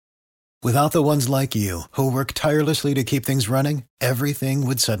Without the ones like you, who work tirelessly to keep things running, everything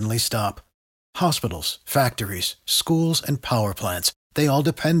would suddenly stop. Hospitals, factories, schools, and power plants, they all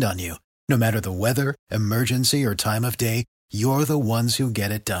depend on you. No matter the weather, emergency, or time of day, you're the ones who get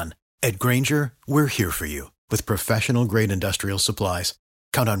it done. At Grainger, we're here for you with professional-grade industrial supplies.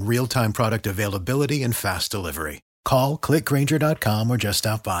 Count on real-time product availability and fast delivery. Call, clickgrainger.com, or just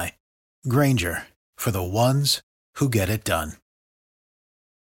stop by. Grainger, for the ones who get it done.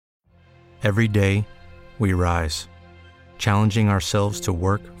 Every day, we rise, challenging ourselves to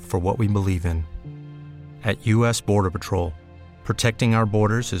work for what we believe in. At U.S. Border Patrol, protecting our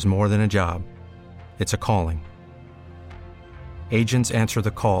borders is more than a job. It's a calling. Agents answer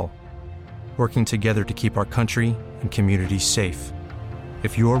the call, working together to keep our country and communities safe.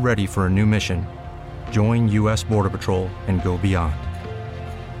 If you're ready for a new mission, join U.S. Border Patrol and go beyond.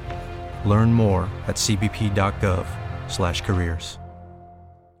 Learn more at cbp.gov/careers.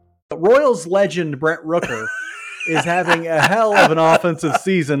 Royals legend Brent Rooker is having a hell of an offensive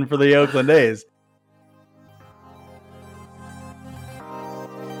season for the Oakland A's.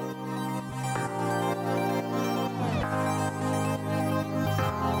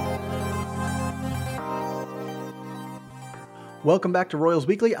 Welcome back to Royals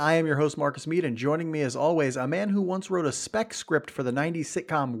Weekly. I am your host, Marcus Mead, and joining me as always, a man who once wrote a spec script for the 90s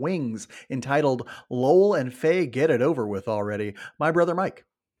sitcom Wings entitled Lowell and Faye Get It Over With Already, my brother Mike.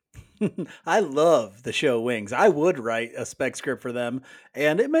 I love the show Wings. I would write a spec script for them,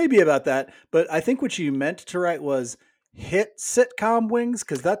 and it may be about that, but I think what you meant to write was hit sitcom Wings,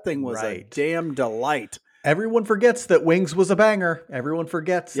 because that thing was a damn delight. Everyone forgets that Wings was a banger. Everyone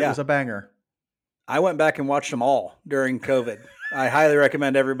forgets it was a banger. I went back and watched them all during COVID. I highly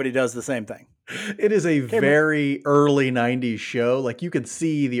recommend everybody does the same thing. It is a very early 90s show. Like, you can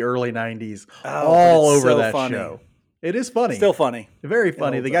see the early 90s all over that show. It is funny. Still funny. Very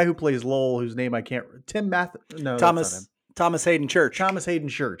funny. The guy who plays Lowell, whose name I can't... Thomas Hayden Church. Thomas Hayden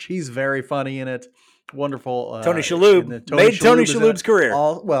Church. He's very funny in it. Wonderful. Tony Shalhoub made Tony Shalhoub's career.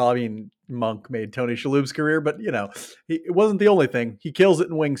 Monk made Tony Shalhoub's career, but, it wasn't the only thing. He kills it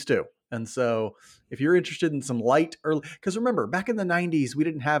in Wings, too. And so if you're interested in some light early, because remember, back in the 90s, we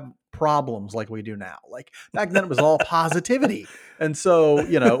didn't have problems like we do now. Like, back then it was all positivity. And so,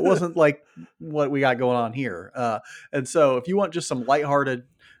 it wasn't like what we got going on here. And so if you want just some lighthearted,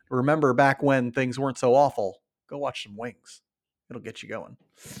 remember back when things weren't so awful, go watch some Wings. It'll get you going.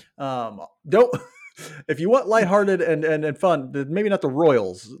 If you want lighthearted and fun, maybe not the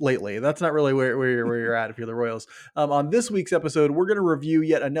Royals lately. That's not really where you're at if you're the Royals. On this week's episode, we're going to review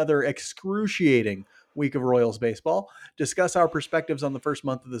yet another excruciating week of Royals baseball, discuss our perspectives on the first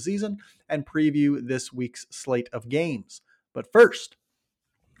month of the season, and preview this week's slate of games. But first,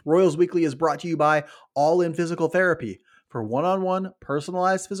 Royals Weekly is brought to you by All In Physical Therapy. For one-on-one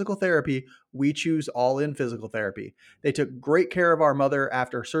personalized physical therapy, we choose All In Physical Therapy. They took great care of our mother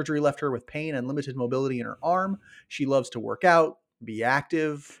after surgery left her with pain and limited mobility in her arm. She loves to work out, be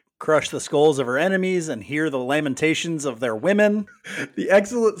active, crush the skulls of her enemies, and hear the lamentations of their women. The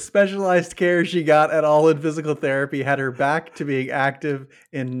excellent specialized care she got at All In Physical Therapy had her back to being active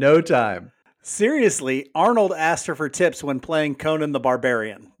in no time. Seriously, Arnold asked her for tips when playing Conan the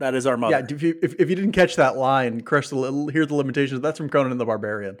Barbarian. That is our mother. Yeah, if you didn't catch that line, hear the limitations, that's from Conan the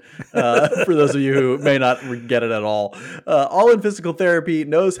Barbarian. For those of you who may not get it at all. All In Physical Therapy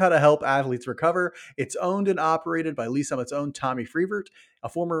knows how to help athletes recover. It's owned and operated by Lee Summit's own Tommy Freevert, a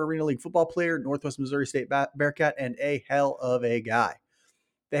former Arena League football player, Northwest Missouri State Bearcat, and a hell of a guy.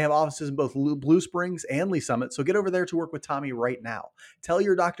 They have offices in both Blue Springs and Lee Summit, so get over there to work with Tommy right now. Tell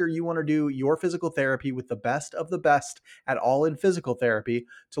your doctor you want to do your physical therapy with the best of the best at All In Physical Therapy.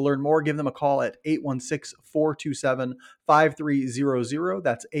 To learn more, give them a call at 816-427-5300.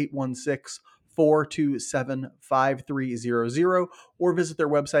 That's 816-427-5300. Or visit their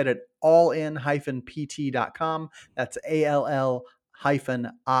website at allin-pt.com. That's all-pt.com.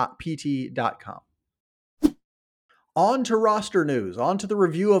 On to roster news, on to the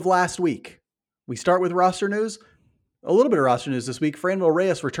review of last week. We start with roster news. A little bit of roster news this week. Franmil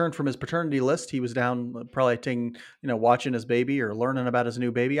Reyes returned from his paternity list. He was down probably watching his baby or learning about his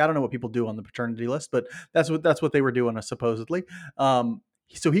new baby. I don't know what people do on the paternity list, but that's what they were doing, supposedly.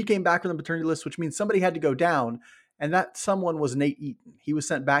 So he came back from the paternity list, which means somebody had to go down, and that someone was Nate Eaton. He was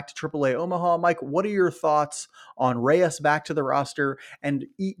sent back to AAA Omaha. Mike, what are your thoughts on Reyes back to the roster and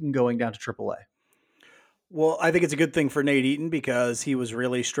Eaton going down to AAA? Well, I think it's a good thing for Nate Eaton because he was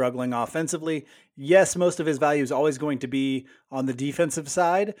really struggling offensively. Yes, most of his value is always going to be on the defensive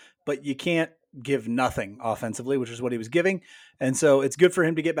side, but you can't give nothing offensively, which is what he was giving. And so it's good for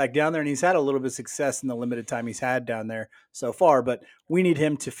him to get back down there. And he's had a little bit of success in the limited time he's had down there so far, but we need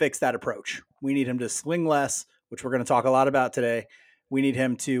him to fix that approach. We need him to swing less, which we're going to talk a lot about today. We need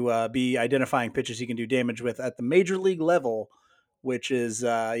him to be identifying pitches he can do damage with at the major league level, which is,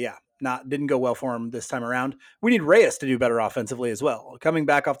 didn't go well for him this time around. We need Reyes to do better offensively as well. Coming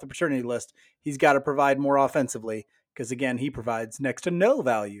back off the paternity list, he's got to provide more offensively because, again, he provides next to no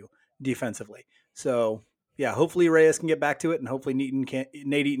value defensively. So, yeah, hopefully Reyes can get back to it, and hopefully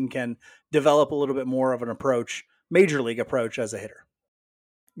Nate Eaton can develop a little bit more of an approach, major league approach as a hitter.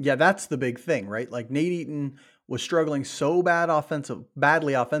 Yeah, that's the big thing, right? Like Nate Eaton was struggling so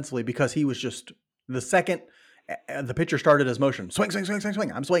badly offensively because he was just the second the pitcher started his motion, swing.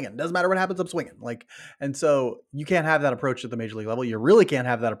 I'm swinging. Doesn't matter what happens, I'm swinging. And so you can't have that approach at the major league level. You really can't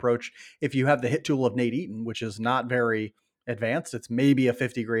have that approach if you have the hit tool of Nate Eaton, which is not very advanced. It's maybe a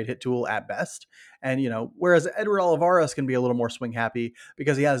 50 grade hit tool at best. And, whereas Edward Olivares can be a little more swing happy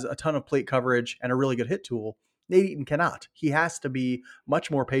because he has a ton of plate coverage and a really good hit tool, Nate Eaton cannot. He has to be much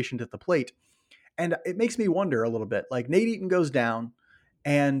more patient at the plate. And it makes me wonder a little bit, like Nate Eaton goes down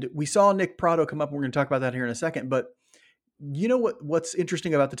and we saw Nick Pratto come up. And we're going to talk about that here in a second. But you know what's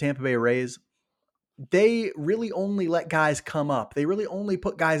interesting about the Tampa Bay Rays? They really only let guys come up. They really only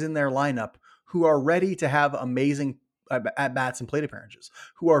put guys in their lineup who are ready to have amazing at bats and plate appearances,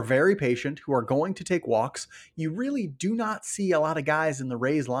 who are very patient, who are going to take walks. You really do not see a lot of guys in the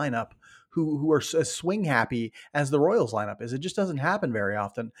Rays lineup who are as swing happy as the Royals lineup is. It just doesn't happen very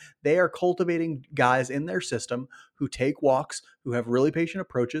often. They are cultivating guys in their system who take walks, who have really patient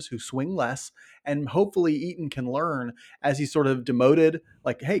approaches, who swing less, and hopefully Eaton can learn as he's sort of demoted,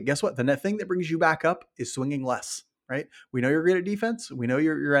 like, hey, guess what? The thing that brings you back up is swinging less, right? We know you're great at defense. We know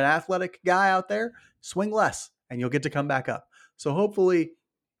you're an athletic guy out there. Swing less and you'll get to come back up. So hopefully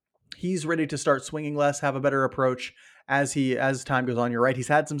he's ready to start swinging less, have a better approach as time goes on. You're right. He's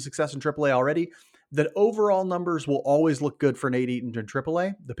had some success in AAA already. The overall numbers will always look good for Nate Eaton in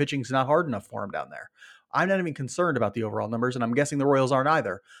AAA. The pitching's not hard enough for him down there. I'm not even concerned about the overall numbers, and I'm guessing the Royals aren't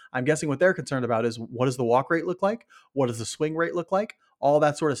either. I'm guessing what they're concerned about is what does the walk rate look like? What does the swing rate look like? All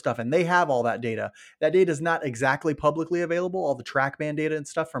that sort of stuff. And they have all that data. That data is not exactly publicly available, all the TrackMan data and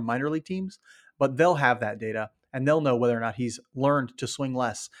stuff from minor league teams, but they'll have that data. And they'll know whether or not he's learned to swing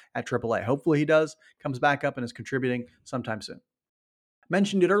less at AAA. Hopefully he does, comes back up and is contributing sometime soon.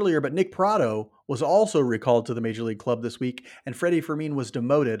 Mentioned it earlier, but Nick Pratto was also recalled to the Major League Club this week, and Freddie Fermin was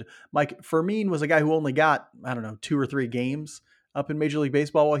demoted. Mike, Fermin was a guy who only got, 2 or 3 games up in Major League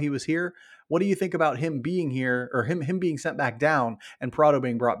Baseball while he was here. What do you think about him being here, or him being sent back down and Pratto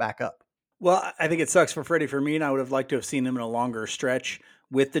being brought back up? Well, I think it sucks for Freddie Fermin. I would have liked to have seen him in a longer stretch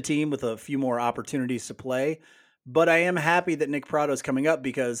with the team with a few more opportunities to play. But I am happy that Nick Pratto is coming up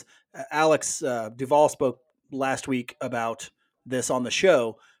because Alex Duvall spoke last week about this on the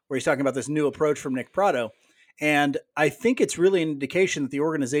show where he's talking about this new approach from Nick Pratto. And I think it's really an indication that the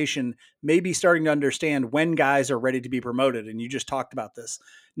organization may be starting to understand when guys are ready to be promoted. And you just talked about this.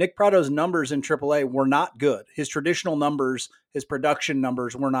 Nick Pratto's numbers in AAA were not good. His traditional numbers, his production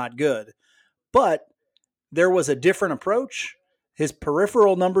numbers were not good. But there was a different approach. His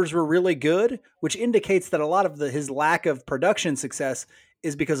peripheral numbers were really good, which indicates that a lot of his lack of production success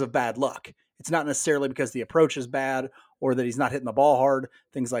is because of bad luck. It's not necessarily because the approach is bad or that he's not hitting the ball hard,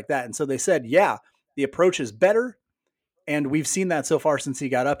 things like that. And so they said, yeah, the approach is better. And we've seen that so far since he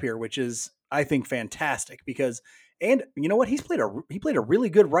got up here, which is, I think, fantastic because, and you know what? He played a really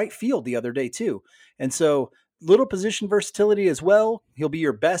good right field the other day too. And so little position versatility as well. He'll be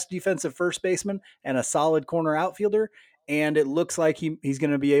your best defensive first baseman and a solid corner outfielder. And it looks like he's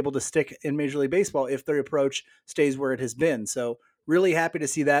going to be able to stick in Major League Baseball if their approach stays where it has been. So really happy to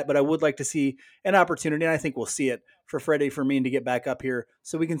see that, but I would like to see an opportunity, and I think we'll see it for Freddie Fermin to get back up here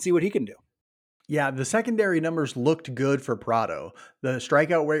so we can see what he can do. Yeah, the secondary numbers looked good for Pratto. The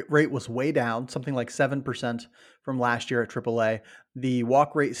strikeout rate was way down, something like 7% from last year at AAA. The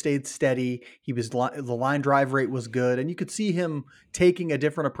walk rate stayed steady. The line drive rate was good, and you could see him taking a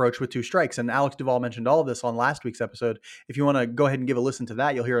different approach with 2 strikes. And Alex Duvall mentioned all of this on last week's episode. If you want to go ahead and give a listen to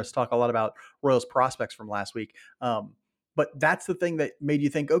that, you'll hear us talk a lot about Royals prospects from last week. But that's the thing that made you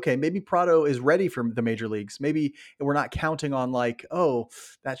think, okay, maybe Pratto is ready for the major leagues. Maybe we're not counting on like, oh,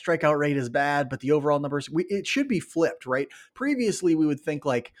 that strikeout rate is bad, but the overall numbers, it should be flipped, right? Previously, we would think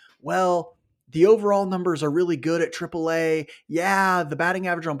like, well, the overall numbers are really good at AAA. Yeah, the batting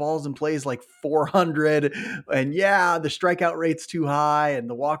average on balls in play is like 400. And yeah, the strikeout rate's too high and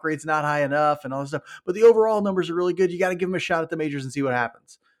the walk rate's not high enough and all this stuff. But the overall numbers are really good. You got to give them a shot at the majors and see what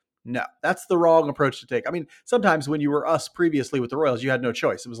happens. No, that's the wrong approach to take. I mean, sometimes when you were us previously with the Royals, you had no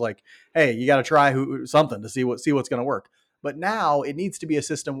choice. It was like, hey, you got to try something to see what's going to work. But now it needs to be a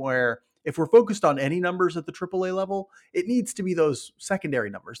system where if we're focused on any numbers at the AAA level, it needs to be those secondary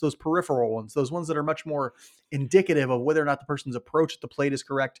numbers, those peripheral ones, those ones that are much more indicative of whether or not the person's approach at the plate is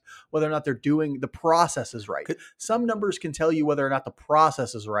correct, whether or not they're doing the process is right. Some numbers can tell you whether or not the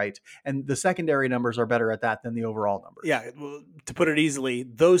process is right, and the secondary numbers are better at that than the overall numbers. Yeah, well, to put it easily,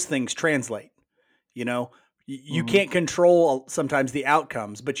 those things translate. You can't control sometimes the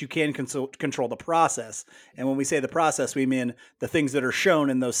outcomes, but you can control the process. And when we say the process, we mean the things that are shown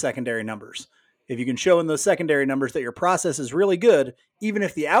in those secondary numbers. If you can show in those secondary numbers that your process is really good, even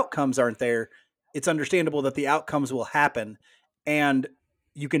if the outcomes aren't there, it's understandable that the outcomes will happen. And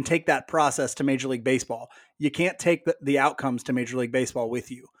you can take that process to Major League Baseball. You can't take the outcomes to Major League Baseball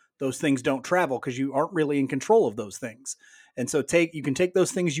with you. Those things don't travel because you aren't really in control of those things. And so you can take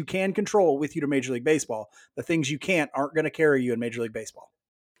those things you can control with you to Major League Baseball. The things you can't aren't going to carry you in Major League Baseball.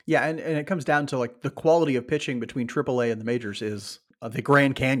 Yeah, and it comes down to like the quality of pitching between AAA and the majors is the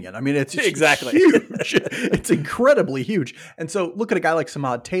Grand Canyon. I mean, it's exactly huge. It's incredibly huge. And so look at a guy like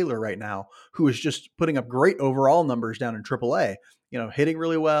Samad Taylor right now, who is just putting up great overall numbers down in AAA. Hitting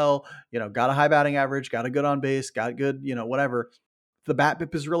really well. Got a high batting average, got a good on base, got good. Whatever. The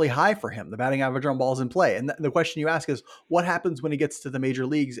BABIP is really high for him. The batting average on balls in play. And the question you ask is, what happens when he gets to the major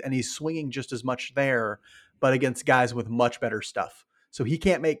leagues and he's swinging just as much there, but against guys with much better stuff? So he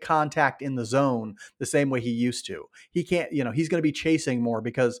can't make contact in the zone the same way he used to. He can't, he's going to be chasing more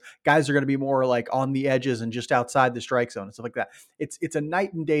because guys are going to be more like on the edges and just outside the strike zone and stuff like that. It's a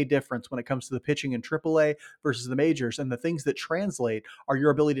night and day difference when it comes to the pitching in AAA versus the majors. And the things that translate are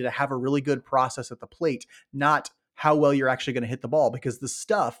your ability to have a really good process at the plate, not how well you're actually going to hit the ball, because the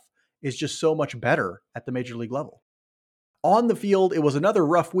stuff is just so much better at the major league level. On the field, it was another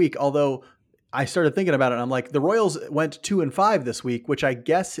rough week, although I started thinking about it and I'm like, the Royals went 2-5 this week, which I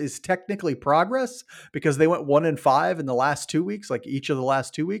guess is technically progress because they went 1-5 in the last 2 weeks, like each of the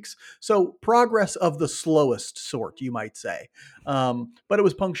last 2 weeks. So progress of the slowest sort, you might say. But it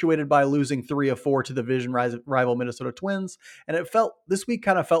was punctuated by losing 3 of 4 to the division rival Minnesota Twins. And this week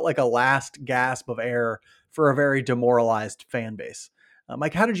kind of felt like a last gasp of air for a very demoralized fan base.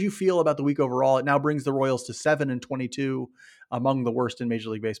 Mike, how did you feel about the week overall? It now brings the Royals to 7-22, among the worst in Major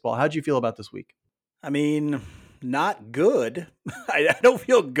League Baseball. How did you feel about this week? I mean, not good. I don't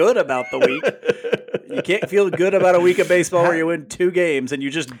feel good about the week. You can't feel good about a week of baseball where you win 2 games and you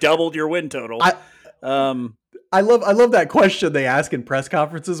just doubled your win total. I love that question they ask in press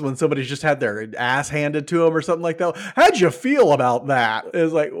conferences when somebody's just had their ass handed to them or something like that. How'd you feel about that?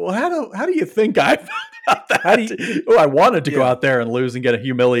 It's like, well, how do you think I felt about that? I wanted to go out there and lose and get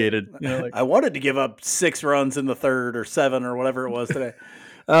humiliated. I wanted to give up 6 runs in the third or 7 or whatever it was today.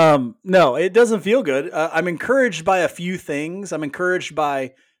 No, it doesn't feel good. I'm encouraged by a few things. I'm encouraged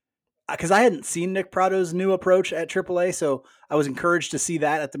by, because I hadn't seen Nick Prado's new approach at AAA, so I was encouraged to see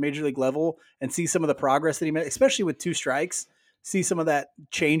that at the major league level and see some of the progress that he made, especially with 2 strikes, see some of that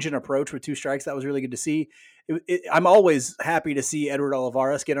change in approach with 2 strikes. That was really good to see. I'm always happy to see Edward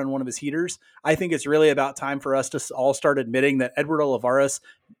Olivares get on one of his heaters. I think it's really about time for us to all start admitting that Edward Olivares,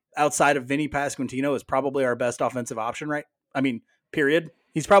 outside of Vinny Pasquantino, is probably our best offensive option, right? I mean, period.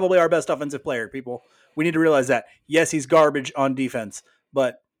 He's probably our best offensive player, people. We need to realize that. Yes, he's garbage on defense,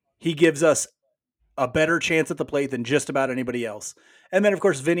 but he gives us a better chance at the plate than just about anybody else. And then, of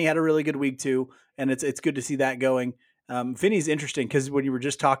course, Vinny had a really good week too, and it's good to see that going. Vinny's interesting because when you were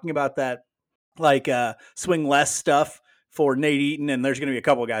just talking about that, like swing less stuff for Nate Eaton, and there's going to be a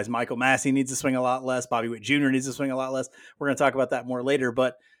couple of guys. Michael Massey needs to swing a lot less. Bobby Witt Jr. needs to swing a lot less. We're going to talk about that more later.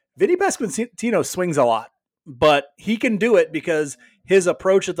 But Vinny Pasquantino swings a lot, but he can do it because his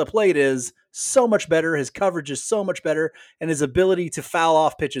approach at the plate is so much better. His coverage is so much better, and his ability to foul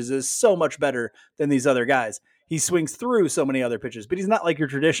off pitches is so much better than these other guys. He swings through so many other pitches, but he's not like your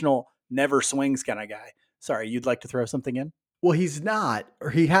traditional never swings kind of guy. Sorry, you'd like to throw something in? Well, he's not,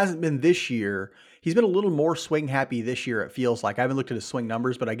 or he hasn't been this year. He's been a little more swing happy this year, it feels like. I haven't looked at his swing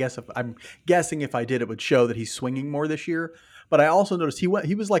numbers, but I'm guessing if I did, it would show that he's swinging more this year. But I also noticed he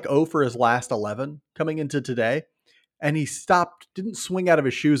was like 0 for his last 11 coming into today. And he didn't swing out of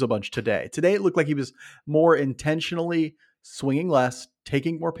his shoes a bunch today. Today, it looked like he was more intentionally swinging less,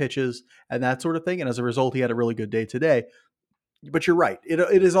 taking more pitches, and that sort of thing. And as a result, he had a really good day today. But you're right.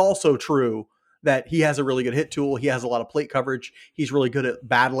 It is also true that he has a really good hit tool. He has a lot of plate coverage. He's really good at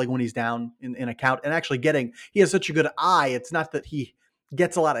battling when he's down in a count and actually he has such a good eye. It's not that he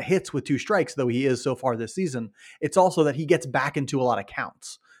gets a lot of hits with 2 strikes, though he is so far this season. It's also that he gets back into a lot of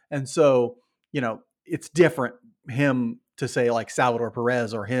counts. And so, it's different him to say like Salvador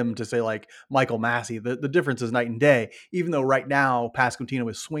Perez or him to say like Michael Massey. The difference is night and day, even though right now Pasquantino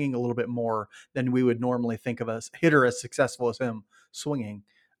is swinging a little bit more than we would normally think of a hitter as successful as him swinging,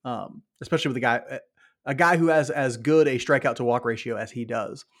 especially with a guy who has as good a strikeout to walk ratio as he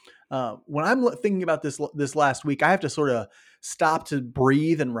does. When I'm thinking about this last week, I have to sort of stop to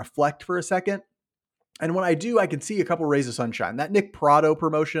breathe and reflect for a second. And when I do, I can see a couple rays of sunshine. That Nick Prado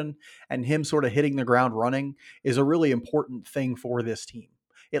promotion and him sort of hitting the ground running is a really important thing for this team.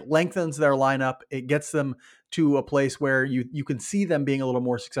 It lengthens their lineup. It gets them to a place where you can see them being a little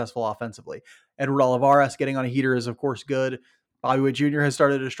more successful offensively. Edward Olivares getting on a heater is, of course, good. Bobby Witt Jr. has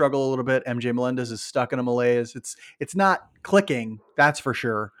started to struggle a little bit. MJ Melendez is stuck in a malaise. It's not clicking, that's for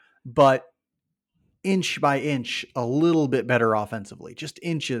sure, but inch by inch, a little bit better offensively, just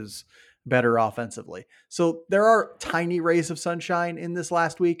inches better offensively. So there are tiny rays of sunshine in this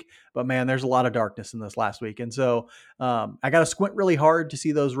last week, but man, there's a lot of darkness in this last week. And so I got to squint really hard to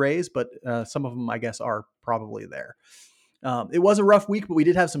see those rays, but some of them, I guess, are probably there. It was a rough week, but we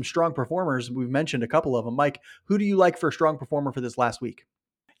did have some strong performers. We've mentioned a couple of them. Mike, who do you like for a strong performer for this last week?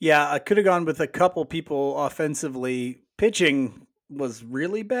 Yeah, I could have gone with a couple people offensively. Pitching was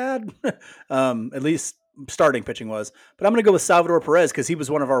really bad. At least starting pitching was. But I'm going to go with Salvador Perez because he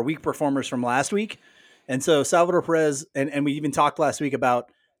was one of our weak performers from last week. And so Salvador Perez, and we even talked last week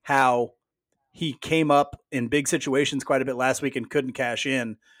about how he came up in big situations quite a bit last week and couldn't cash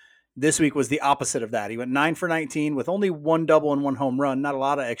in. This week was the opposite of that. He went 9 for 19 with only 1 double and 1 home run, not a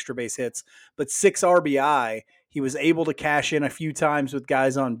lot of extra base hits, but 6 RBI. He was able to cash in a few times with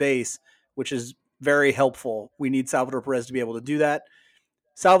guys on base, which is very helpful. We need Salvador Perez to be able to do that.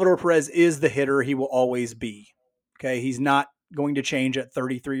 Salvador Perez is the hitter he will always be. Okay, he's not going to change at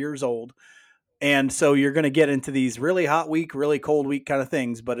 33 years old. And so you're going to get into these really hot week, really cold week kind of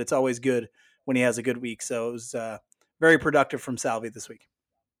things, but it's always good when he has a good week. So it was very productive from Salvi this week.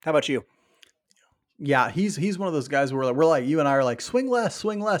 How about you? Yeah, he's one of those guys where we're like, you and I are like, swing less.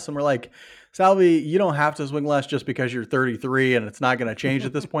 And we're like, Salvi, you don't have to swing less just because you're 33 and it's not going to change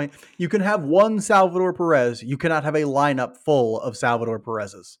at this point. You can have one Salvador Perez. You cannot have a lineup full of Salvador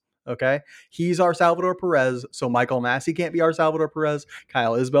Perez's. Okay. He's our Salvador Perez. So Michael Massey can't be our Salvador Perez.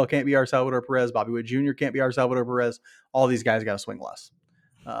 Kyle Isbell can't be our Salvador Perez. Bobby Witt Jr. can't be our Salvador Perez. All these guys got to swing less.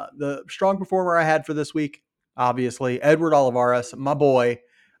 The strong performer I had for this week, obviously, Edward Olivares, my boy.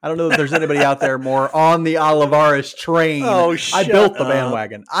 I don't know if there's anybody out there more on the Olivares train. Oh, I built the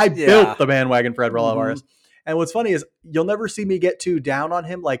bandwagon. Built the bandwagon for Edward Olivares. And what's funny is you'll never see me get too down on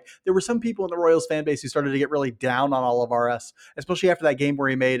him. Like there were some people in the Royals fan base who started to get really down on Olivares, especially after that game where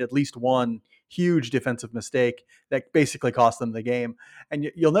he made at least one huge defensive mistake that basically cost them the game.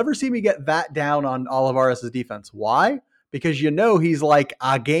 And you'll never see me get that down on Olivares' defense. Why? Because he's like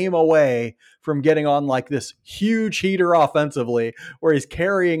a game away from getting on like this huge heater offensively where he's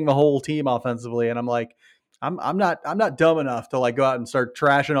carrying the whole team offensively. And I'm like, I'm not dumb enough to like go out and start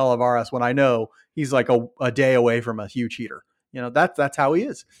trashing Olivares when I know he's like a day away from a huge heater. That's how he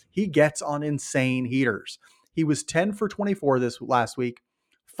is. He gets on insane heaters. He was 10 for 24 this last week,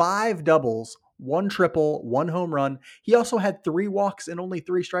 5 doubles, 1 triple, 1 home run. He also had 3 walks and only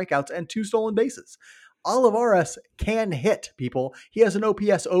 3 strikeouts and 2 stolen bases. Olivares can hit, people. He has an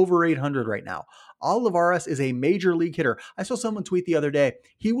OPS over 800 right now. Olivares is a major league hitter. I saw someone tweet the other day,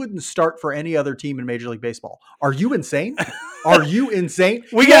 he wouldn't start for any other team in Major League Baseball. Are you insane? Are you insane?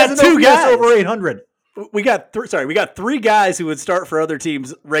 We got 2 guys over 800. We got 3 guys who would start for other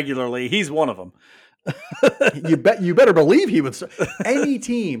teams regularly. He's one of them. You better believe he would start. Any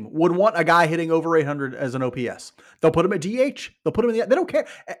team would want a guy hitting over 800 as an OPS. They'll put him at DH. They'll put him they don't care.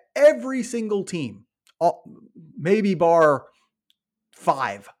 Every single team, maybe bar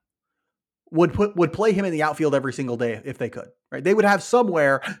 5, would play him in the outfield every single day if they could, right? They would have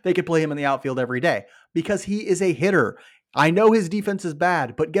somewhere they could play him in the outfield every day because he is a hitter. I know his defense is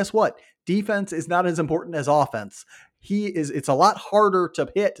bad, but guess what? Defense is not as important as offense. It's a lot harder to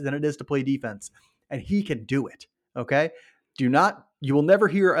hit than it is to play defense, and he can do it. Okay. You will never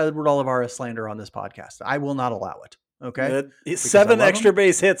hear Edward Olivares slander on this podcast. I will not allow it. Okay. 7 extra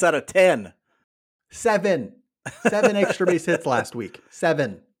base hits out of 10. 7 extra base hits last week.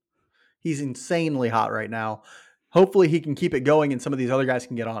 7. He's insanely hot right now. Hopefully he can keep it going and some of these other guys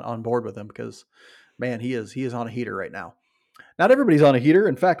can get on board with him because, man, he is on a heater right now. Not everybody's on a heater.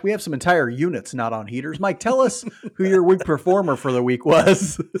 In fact, we have some entire units not on heaters. Mike, tell us who your week performer for the week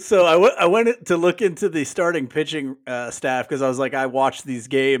was. So I went to look into the starting pitching staff because I was like, I watched these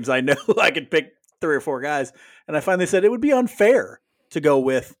games. I know I could pick 3 or 4 guys. And I finally said it would be unfair to go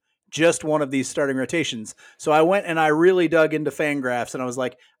with just one of these starting rotations. So I went and I really dug into Fangraphs and I was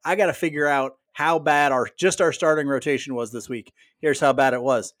like, I got to figure out how bad our starting rotation was this week. Here's how bad it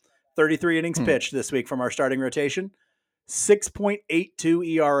was. 33 innings pitched this week from our starting rotation. 6.82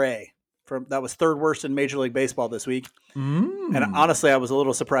 ERA. That was third worst in Major League Baseball this week. And honestly, I was a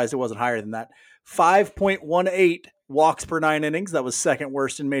little surprised it wasn't higher than that. 5.18 walks per 9 innings. That was second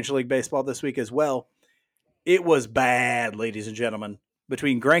worst in Major League Baseball this week as well. It was bad, ladies and gentlemen.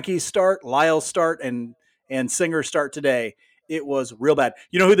 Between Greinke's start, Lyle's start, and Singer's start today, it was real bad.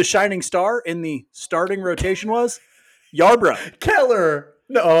 You know who the shining star in the starting rotation was? Yarbrough. Keller.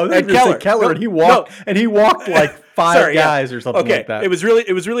 No, Keller. Keller, and he walked like five guys or something like that. It was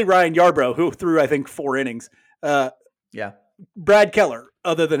really Ryan Yarbrough who threw, I think, 4 innings. Brad Keller,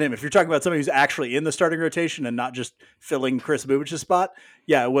 other than him, if you're talking about somebody who's actually in the starting rotation and not just filling Chris Bubich's spot,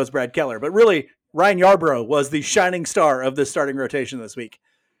 yeah, it was Brad Keller. But really, Ryan Yarbrough was the shining star of the starting rotation this week.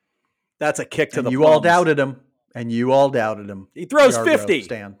 That's a kick to the plums. You all doubted him. He throws Yarbrough 50.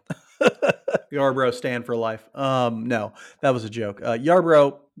 Stan. Yarbrough stand for life. No, that was a joke.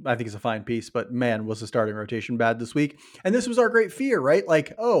 Yarbrough, I think, is a fine piece, but man, was the starting rotation bad this week. And this was our great fear, right?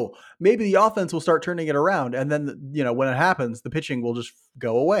 Like, oh, maybe the offense will start turning it around. And then, when it happens, the pitching will just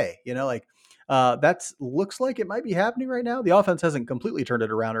go away. That's looks like it might be happening right now. The offense hasn't completely turned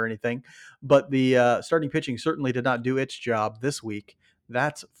it around or anything, but the starting pitching certainly did not do its job this week.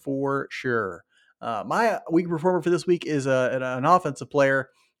 That's for sure. My week performer for this week is an offensive player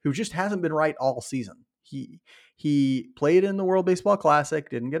who just hasn't been right all season. He played in the World Baseball Classic,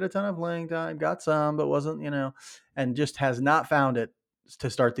 didn't get a ton of playing time, got some, but wasn't, and just has not found it to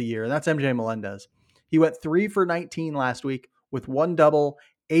start the year. And that's MJ Melendez. He went 3 for 19 last week with 1 double,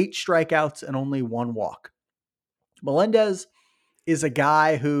 8 strikeouts, and only 1 walk. Melendez is a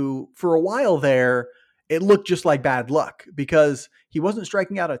guy who, for a while there, it looked just like bad luck because he wasn't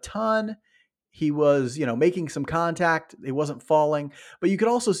striking out a ton. He was, making some contact. It wasn't falling, but you could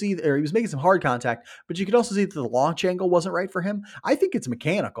also see, or he was making some hard contact, but you could also see that the launch angle wasn't right for him. I think it's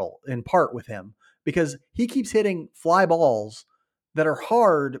mechanical in part with him because he keeps hitting fly balls that are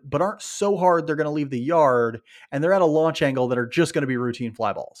hard, but aren't so hard they're going to leave the yard, and they're at a launch angle that are just going to be routine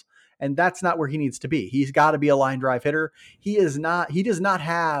fly balls. And that's not where he needs to be. He's got to be a line drive hitter. He does not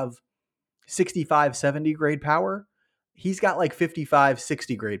have 65, 70 grade power. He's got like 55,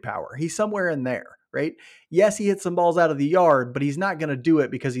 60 grade power. He's somewhere in there, right? Yes, he hits some balls out of the yard, but he's not going to do it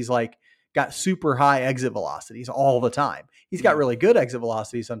because he's like got super high exit velocities all the time. He's got really good exit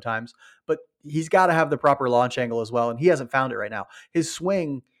velocity sometimes, but he's got to have the proper launch angle as well. And he hasn't found it right now. His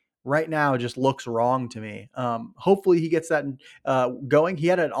swing right now just looks wrong to me. Hopefully he gets that going. He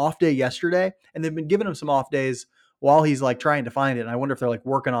had an off day yesterday, and they've been giving him some off days while he's like trying to find it. And I wonder if they're like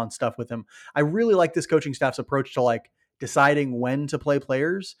working on stuff with him. I really like this coaching staff's approach to like deciding when to play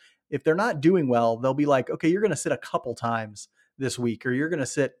players. If they're not doing well, they'll be like, okay, you're going to sit a couple times this week, or you're going to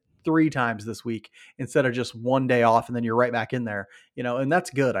sit 3 times this week instead of just 1 day off. And then you're right back in there, and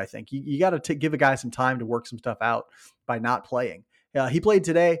that's good. I think you got to give a guy some time to work some stuff out by not playing. He played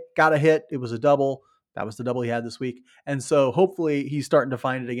today, got a hit. It was a double. That was the double he had this week. And so hopefully he's starting to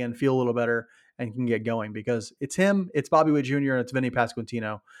find it again, feel a little better, and can get going because it's him, it's Bobby Witt Jr., and it's Vinny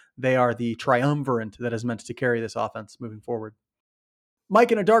Pasquantino. They are the triumvirate that is meant to carry this offense moving forward.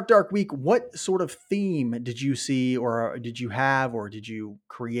 Mike, in a dark, dark week, what sort of theme did you see, or did you have, or did you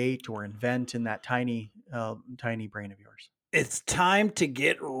create or invent in that tiny brain of yours? It's time to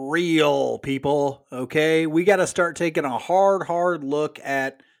get real, people. Okay. We got to start taking a hard look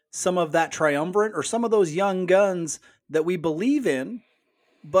at some of that triumvirate or some of those young guns that we believe in,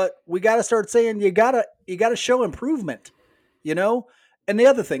 but we got to start saying you got to show improvement, And the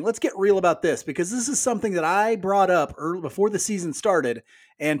other thing, let's get real about this, because this is something that I brought up early before the season started,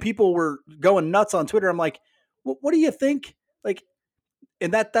 and people were going nuts on Twitter. I'm like, what do you think?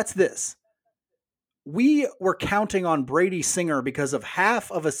 And that's this. We were counting on Brady Singer because of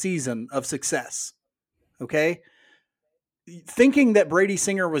half of a season of success. Okay. Thinking that Brady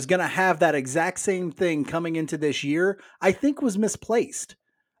Singer was going to have that exact same thing coming into this year, I think was misplaced.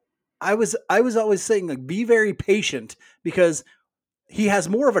 I was always saying, be very patient, because he has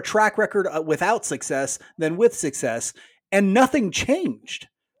more of a track record without success than with success, and nothing changed.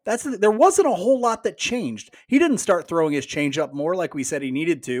 There wasn't a whole lot that changed. He didn't start throwing his changeup more like we said he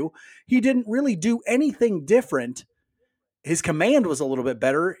needed to. He didn't really do anything different. His command was a little bit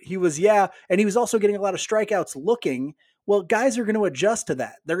better. And he was also getting a lot of strikeouts looking. Well, guys are going to adjust to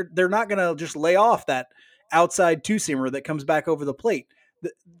that. They're not going to just lay off that outside two-seamer that comes back over the plate.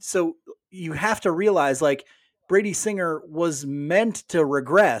 So you have to realize, Brady Singer was meant to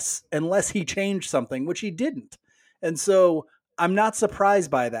regress unless he changed something, which he didn't. And so I'm not surprised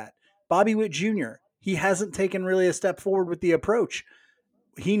by that. Bobby Witt Jr., he hasn't taken really a step forward with the approach.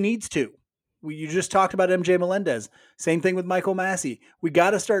 He needs to. You just talked about MJ Melendez. Same thing with Michael Massey. We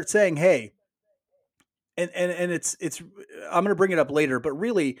got to start saying, hey, and it's I'm going to bring it up later, but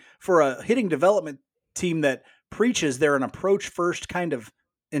really for a hitting development team that preaches they're an approach first kind of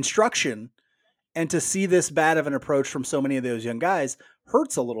instruction, and to see this bad of an approach from so many of those young guys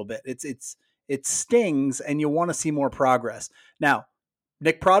hurts a little bit. It stings, and you want to see more progress. Now,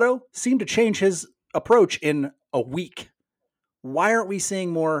 Nick Pratto seemed to change his approach in a week. Why aren't we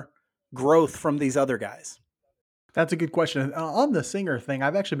seeing more growth from these other guys? That's a good question. On the Singer thing,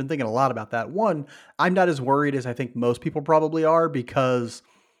 I've actually been thinking a lot about that. One, I'm not as worried as I think most people probably are, because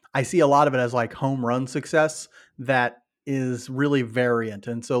I see a lot of it as like home run success that is really variant.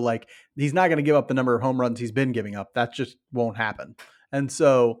 And so like, he's not going to give up the number of home runs he's been giving up. That just won't happen. And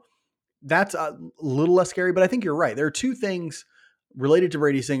so that's a little less scary, but I think you're right. There are two things related to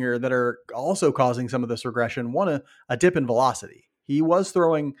Brady Singer that are also causing some of this regression. One, a dip in velocity. He was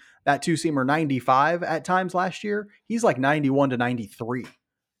throwing that two-seamer 95 at times last year. He's like 91 to 93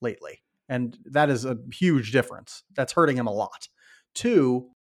 lately. And that is a huge difference. That's hurting him a lot. Two,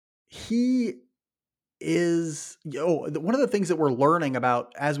 he is, one of the things that we're learning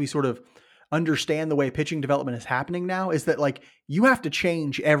about as we sort of understand the way pitching development is happening now is that like you have to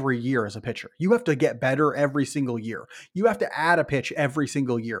change every year as a pitcher. You have to get better every single year. You have to add a pitch every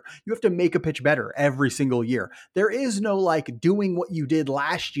single year. You have to make a pitch better every single year. There is no like doing what you did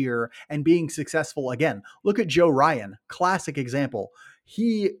last year and being successful again. Look at Joe Ryan, classic example.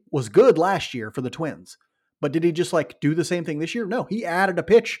 He was good last year for the Twins, but did he just like do the same thing this year? No, he added a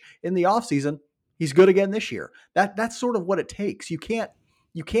pitch in the offseason. He's good again this year. That's sort of what it takes. You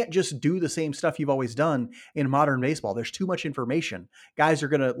can't just do the same stuff you've always done in modern baseball. There's too much information. Guys are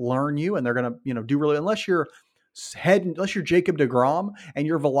going to learn you, and they're going to, do really, unless you're Jacob deGrom and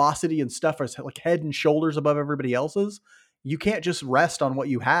your velocity and stuff is like head and shoulders above everybody else's. You can't just rest on what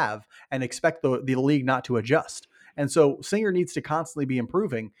you have and expect the league not to adjust. And so Singer needs to constantly be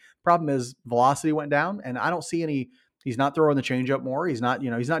improving. Problem is velocity went down, and I don't see he's not throwing the changeup more. He's not,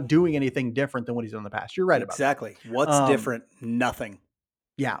 he's not doing anything different than what he's done in the past. You're right about that. Exactly. What's different? Nothing.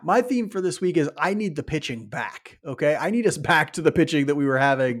 Yeah, my theme for this week is I need the pitching back, okay? I need us back to the pitching that we were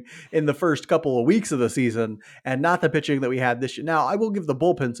having in the first couple of weeks of the season and not the pitching that we had this year. Now, I will give the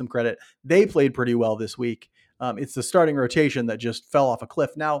bullpen some credit. They played pretty well this week. It's the starting rotation that just fell off a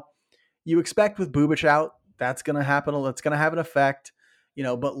cliff. Now, you expect with Bubic out, that's going to happen. That's going to have an effect,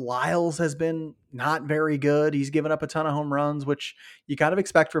 but Lyles has been not very good. He's given up a ton of home runs, which you kind of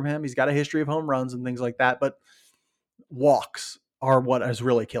expect from him. He's got a history of home runs and things like that, but walks are what is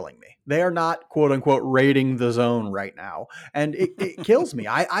really killing me. They are not quote unquote raiding the zone right now. And it kills me.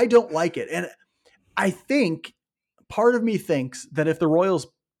 I don't like it. And I think part of me thinks that if the Royals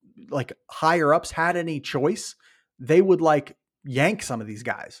like higher ups had any choice, they would like yank some of these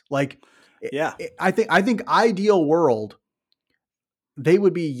guys. Like, yeah, I think ideal world, they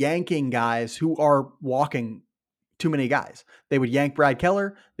would be yanking guys who are walking too many guys. They would yank Brad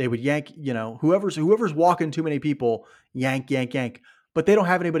Keller. They would yank, whoever's walking too many people, yank. But they don't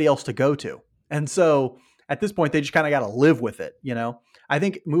have anybody else to go to. And so at this point, they just kind of got to live with it. I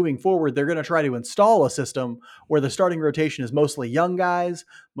think moving forward, they're going to try to install a system where the starting rotation is mostly young guys,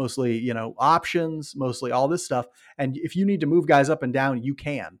 mostly, options, mostly all this stuff. And if you need to move guys up and down, you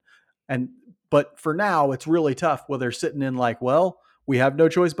can. But for now, it's really tough where they're sitting in like, well, we have no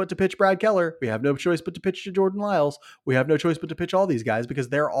choice but to pitch Brad Keller. We have no choice but to pitch to Jordan Lyles. We have no choice but to pitch all these guys because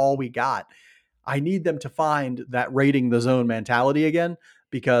they're all we got. I need them to find that raiding the zone mentality again,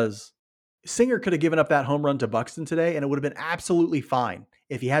 because Singer could have given up that home run to Buxton today, and it would have been absolutely fine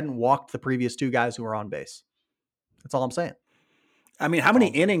if he hadn't walked the previous two guys who were on base. That's all I'm saying. I mean, how many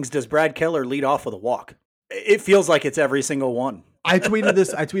innings does Brad Keller lead off with a walk? It feels like it's every single one. I tweeted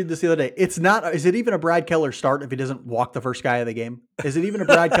this the other day. It's not. Is it even a Brad Keller start if he doesn't walk the first guy of the game? Is it even a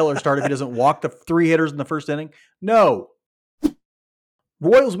Brad Keller start if he doesn't walk the three hitters in the first inning? No.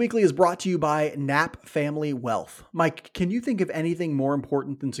 Royals Weekly is brought to you by Knapp Family Wealth. Mike, can you think of anything more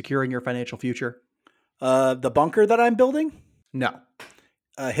important than securing your financial future? The bunker that I'm building? No.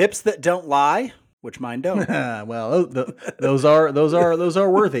 Hips that don't lie, which mine don't. Well, those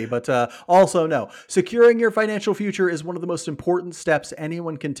are worthy, but also no. Securing your financial future is one of the most important steps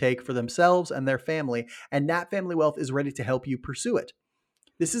anyone can take for themselves and their family, and Knapp Family Wealth is ready to help you pursue it.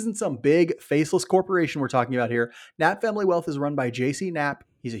 This isn't some big faceless corporation we're talking about here. Knapp Family Wealth is run by J.C. Knapp.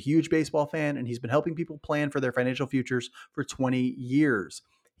 He's a huge baseball fan, and he's been helping people plan for their financial futures for 20 years.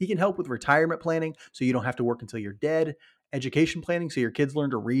 He can help with retirement planning so you don't have to work until you're dead, education planning so your kids learn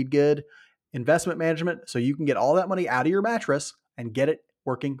to read good, investment management so you can get all that money out of your mattress and get it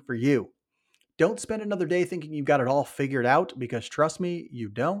working for you. Don't spend another day thinking you've got it all figured out, because trust me, you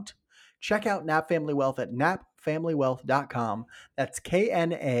don't. Check out Nap Family Wealth at napfamilywealth.com. That's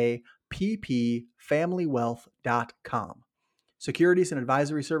KNAPP familywealth.com. Securities and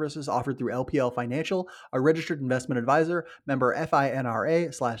advisory services offered through LPL Financial, a registered investment advisor, member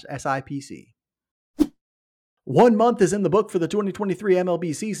FINRA/SIPC. 1 month is in the book for the 2023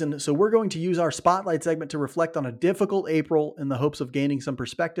 MLB season, so we're going to use our Spotlight segment to reflect on a difficult April in the hopes of gaining some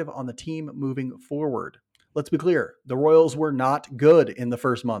perspective on the team moving forward. Let's be clear, the Royals were not good in the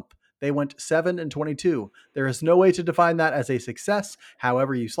first month. They went 7-22. There is no way to define that as a success,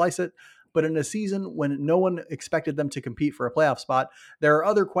 however you slice it. But in a season when no one expected them to compete for a playoff spot, there are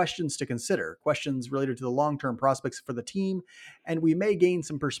other questions to consider, questions related to the long-term prospects for the team, and we may gain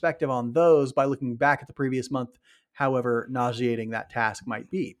some perspective on those by looking back at the previous month, however nauseating that task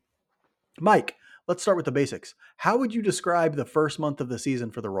might be. Mike, let's start with the basics. How would you describe the first month of the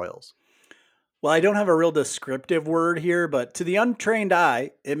season for the Royals? Well, I don't have a real descriptive word here, but to the untrained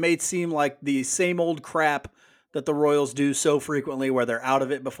eye, it may seem like the same old crap that the Royals do so frequently where they're out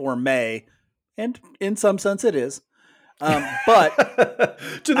of it before May. And in some sense it is. But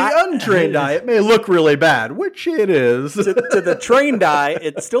to the untrained eye, it may look really bad, which it is. to the trained eye,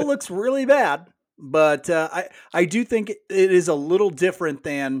 it still looks really bad. But I do think it is a little different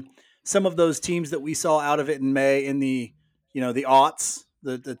than some of those teams that we saw out of it in May in the aughts,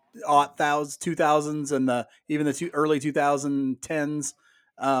 the aught 2000s and even the early 2010s.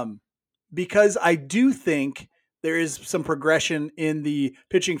 Because I do think there is some progression in the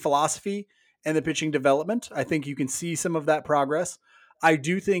pitching philosophy and the pitching development. I think you can see some of that progress. I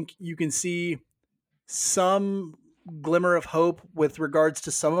do think you can see some glimmer of hope with regards to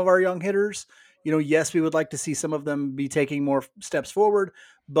some of our young hitters. Yes, we would like to see some of them be taking more steps forward,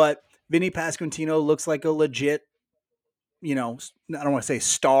 but Vinny Pasquantino looks like a legit, I don't want to say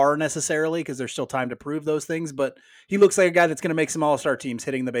star necessarily because there's still time to prove those things, but he looks like a guy that's going to make some all-star teams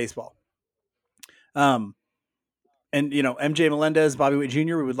hitting the baseball. And MJ Melendez, Bobby Witt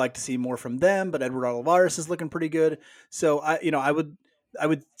Jr., we would like to see more from them, but Edward Olivares is looking pretty good. So I would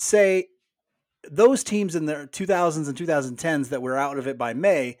say those teams in the 2000s and 2010s that were out of it by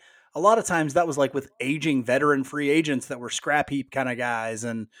May, a lot of times that was like with aging veteran free agents that were scrap heap kind of guys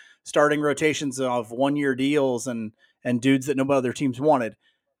and starting rotations of 1-year deals and dudes that no other teams wanted.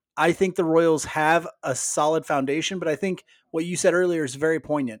 I think the Royals have a solid foundation, but I think what you said earlier is very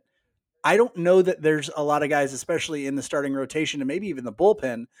poignant. I don't know that there's a lot of guys, especially in the starting rotation and maybe even the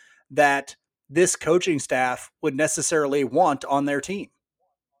bullpen, that this coaching staff would necessarily want on their team.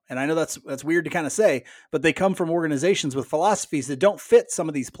 And I know that's weird to kind of say, but they come from organizations with philosophies that don't fit some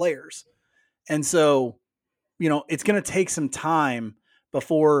of these players. And so, it's going to take some time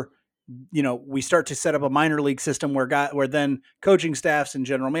before, we start to set up a minor league system where then coaching staffs and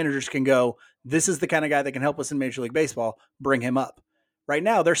general managers can go, this is the kind of guy that can help us in Major League Baseball, bring him up. Right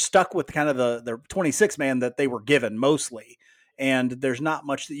now, they're stuck with kind of the 26 man that they were given mostly, and there's not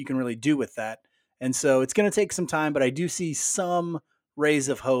much that you can really do with that. And so it's going to take some time, but I do see some rays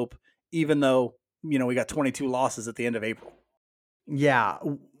of hope, even though, we got 22 losses at the end of April. Yeah,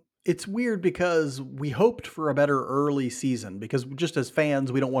 it's weird because we hoped for a better early season because just as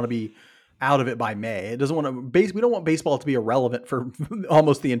fans, we don't want to be out of it by May. We don't want baseball to be irrelevant for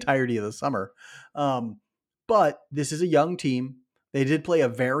almost the entirety of the summer. But this is a young team. They did play a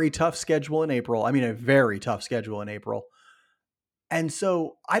very tough schedule in April. A very tough schedule in April. And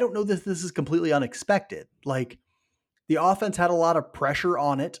so I don't know that this is completely unexpected. Like, the offense had a lot of pressure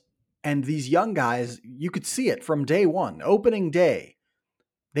on it. And these young guys, you could see it from day one, opening day.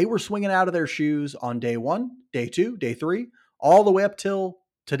 They were swinging out of their shoes on day 1, day 2, day 3, all the way up till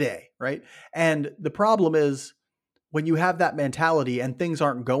today, right? And the problem is when you have that mentality and things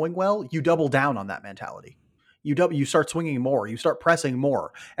aren't going well, you double down on that mentality. You start swinging more, you start pressing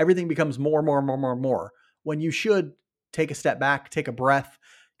more. Everything becomes more. When you should take a step back, take a breath,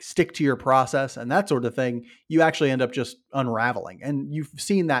 stick to your process and that sort of thing, you actually end up just unraveling. And you've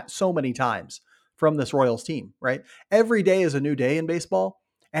seen that so many times from this Royals team, right? Every day is a new day in baseball.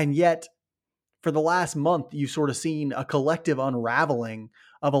 And yet for the last month, you've sort of seen a collective unraveling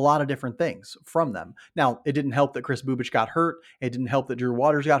of a lot of different things from them. Now, it didn't help that Kris Bubic got hurt. It didn't help that Drew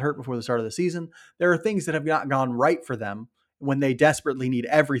Waters got hurt before the start of the season. There are things that have not gone right for them when they desperately need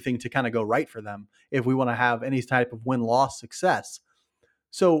everything to kind of go right for them if we want to have any type of win-loss success.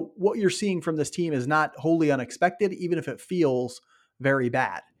 So what you're seeing from this team is not wholly unexpected, even if it feels very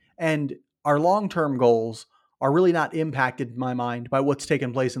bad. And our long-term goals are really not impacted, in my mind, by what's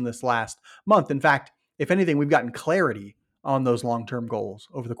taken place in this last month. In fact, if anything, we've gotten clarity on those long-term goals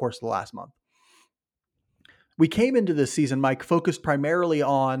over the course of the last month. We came into this season, Mike, focused primarily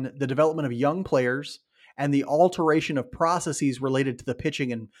on the development of young players and the alteration of processes related to the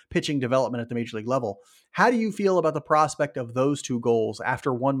pitching and pitching development at the major league level. How do you feel about the prospect of those two goals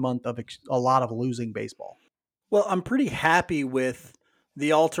after 1 month of a lot of losing baseball? Well, I'm pretty happy with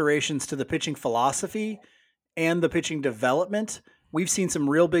the alterations to the pitching philosophy and the pitching development. We've seen some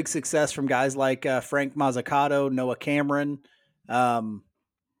real big success from guys like Frank Mazzucato, Noah Cameron,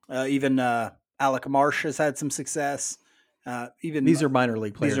 even Alec Marsh has had some success. Even these are minor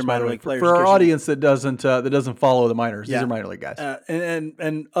league players. These are minor league players. For our audience that doesn't follow the minors, yeah. These are minor league guys.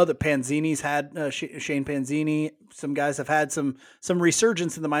 And other Panzini's had Shane Panzini. Some guys have had some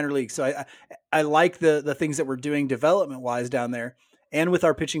resurgence in the minor leagues. So I like the things that we're doing development wise down there, and with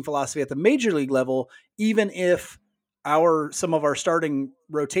our pitching philosophy at the major league level. Even if some of our starting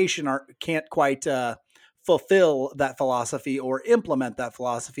rotation can't quite fulfill that philosophy or implement that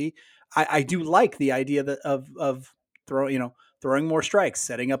philosophy, I do like the idea of throwing more strikes,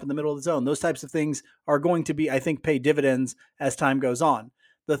 setting up in the middle of the zone. Those types of things are going to be, I think, pay dividends as time goes on.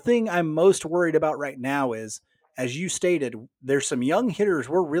 The thing I'm most worried about right now is, as you stated, there's some young hitters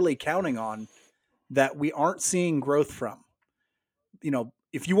we're really counting on that we aren't seeing growth from.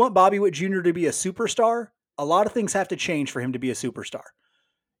 If you want Bobby Witt Jr. to be a superstar, a lot of things have to change for him to be a superstar.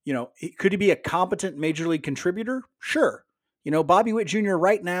 Could he be a competent major league contributor? Sure. Bobby Witt Jr.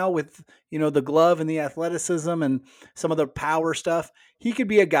 right now with, the glove and the athleticism and some of the power stuff, he could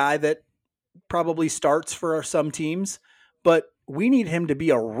be a guy that probably starts for some teams, but we need him to be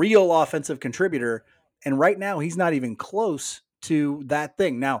a real offensive contributor. And right now he's not even close to that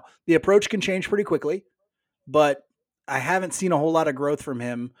thing. Now the approach can change pretty quickly, but I haven't seen a whole lot of growth from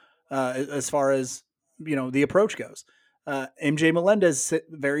him as far as, the approach goes. MJ Melendez,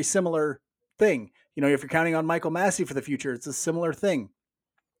 very similar thing. If you're counting on Michael Massey for the future, it's a similar thing.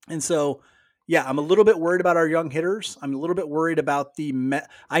 And so, yeah, I'm a little bit worried about our young hitters. I'm a little bit worried about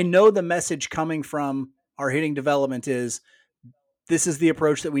I know the message coming from our hitting development is, this is the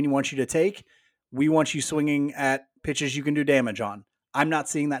approach that we want you to take. We want you swinging at pitches you can do damage on. I'm not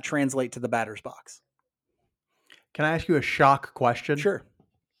seeing that translate to the batter's box. Can I ask you a shock question? Sure.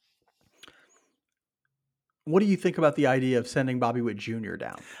 What do you think about the idea of sending Bobby Witt Jr.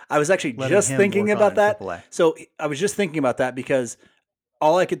 down? I was actually just thinking about that. So I was just thinking about that because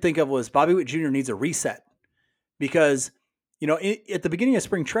all I could think of was Bobby Witt Jr. needs a reset, because, at the beginning of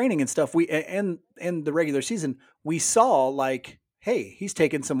spring training and stuff, and the regular season, we saw like, hey, he's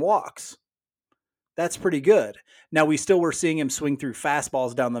taking some walks. That's pretty good. Now we still were seeing him swing through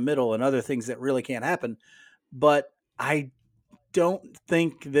fastballs down the middle and other things that really can't happen. But I don't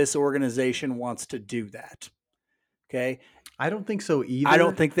think this organization wants to do that. Okay. I don't think so either. I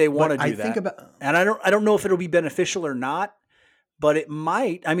don't think they want to do that. And I don't know if it'll be beneficial or not, but it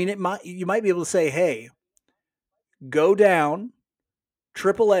might. I mean, you might be able to say, hey, go down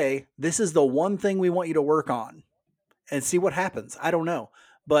AAA. This is the one thing we want you to work on and see what happens. I don't know.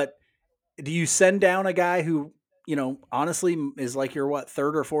 But do you send down a guy who, honestly is like your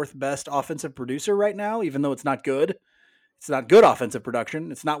third or fourth best offensive producer right now, even though it's not good? It's not good offensive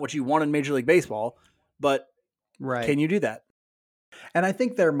production. It's not what you want in Major League Baseball, but right. Can you do that? And I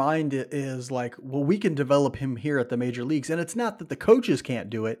think their mind is like, well, we can develop him here at the major leagues. And it's not that the coaches can't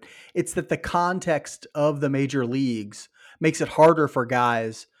do it. It's that the context of the major leagues makes it harder for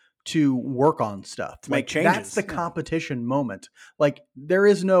guys to work on stuff. To make changes. That's the competition moment. Like there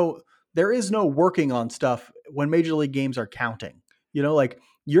is no working on stuff when major league games are counting.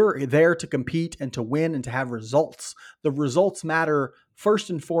 You're there to compete and to win and to have results. The results matter first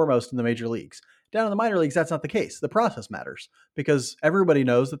and foremost in the major leagues. Down in the minor leagues, that's not the case. The process matters because everybody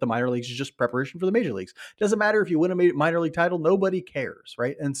knows that the minor leagues is just preparation for the major leagues. Doesn't matter if you win a minor league title, nobody cares,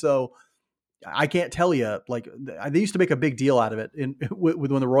 right? And so I can't tell you, they used to make a big deal out of it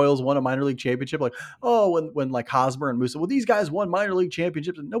when the Royals won a minor league championship. When like Hosmer and Musa, well, these guys won minor league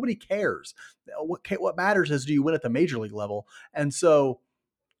championships and nobody cares. What matters is, do you win at the major league level? And so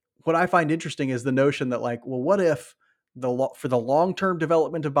what I find interesting is the notion that what if for the long-term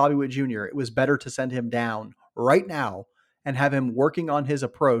development of Bobby Witt Jr., it was better to send him down right now and have him working on his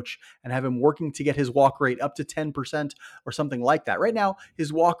approach and have him working to get his walk rate up to 10% or something like that. Right now,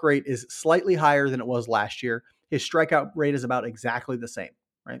 his walk rate is slightly higher than it was last year. His strikeout rate is about exactly the same,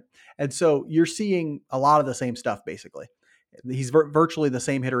 right? And so you're seeing a lot of the same stuff, basically. He's virtually the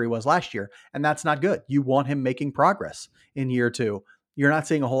same hitter he was last year, and that's not good. You want him making progress in year two. You're not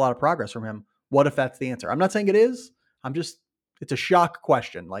seeing a whole lot of progress from him. What if that's the answer? I'm not saying it is. It's a shock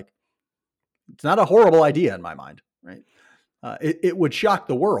question. It's not a horrible idea in my mind, right? It would shock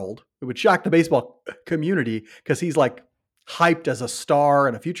the world. It would shock the baseball community because he's hyped as a star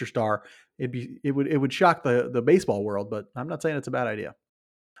and a future star. It would shock the baseball world, but I'm not saying it's a bad idea.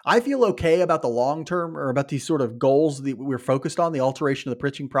 I feel okay about the long term, or about these sort of goals that we're focused on, the alteration of the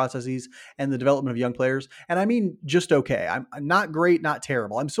pitching processes and the development of young players. And I mean, just okay. I'm not great, not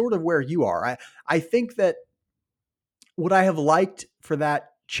terrible. I'm sort of where you are. I think that would I have liked for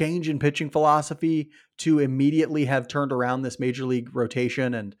that change in pitching philosophy to immediately have turned around this major league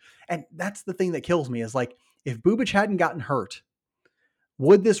rotation. And that's the thing that kills me, is like, if Bubic hadn't gotten hurt,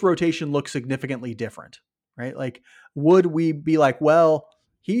 would this rotation look significantly different? Right? Like, would we be like, well,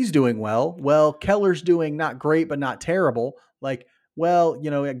 he's doing well. Well, Keller's doing not great, but not terrible. Like, well,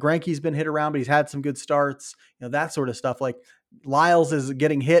 Greinke's been hit around, but he's had some good starts, that sort of stuff. Like, Lyles is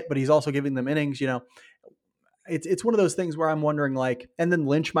getting hit, but he's also giving them innings, It's one of those things where I'm wondering, like, and then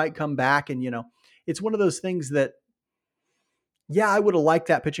Lynch might come back, and, it's one of those things that, yeah, I would have liked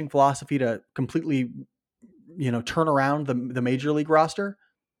that pitching philosophy to completely, turn around the major league roster.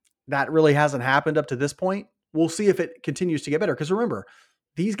 That really hasn't happened up to this point. We'll see if it continues to get better. Because remember,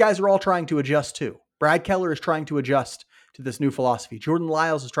 these guys are all trying to adjust too. Brad Keller is trying to adjust to this new philosophy. Jordan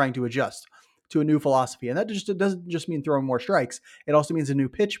Lyles is trying to adjust to a new philosophy. And that it doesn't just mean throwing more strikes. It also means a new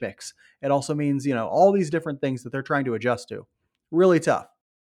pitch mix. It also means, all these different things that they're trying to adjust to. Really tough.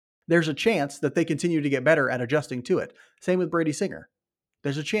 There's a chance that they continue to get better at adjusting to it. Same with Brady Singer.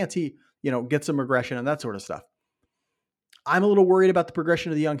 There's a chance he, gets some regression and that sort of stuff. I'm a little worried about the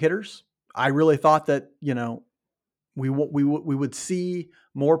progression of the young hitters. I really thought that, we would see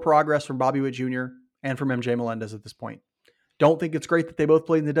more progress from Bobby Witt Jr. and from MJ Melendez at this point. Don't think it's great that they both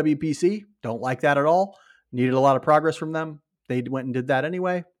played in the WPC. Don't like that at all. Needed a lot of progress from them. They went and did that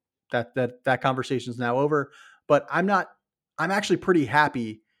anyway. That conversation is now over. But I'm actually pretty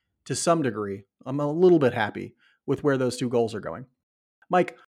happy to some degree. I'm a little bit happy with where those two goals are going.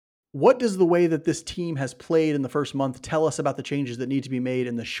 Mike, what does the way that this team has played in the first month tell us about the changes that need to be made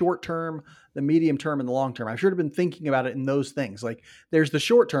in the short term, the medium term, and the long term? I've sure been thinking about it in those things. Like, there's the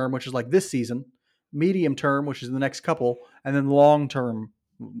short term, which is like this season, medium term, which is the next couple, and then long term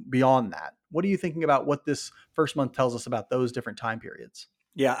beyond that. What are you thinking about what this first month tells us about those different time periods?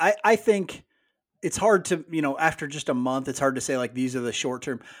 Yeah, I think it's hard to, after just a month, it's hard to say like these are the short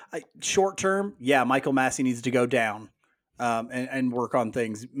term. Short term, yeah, Michael Massey needs to go down. And work on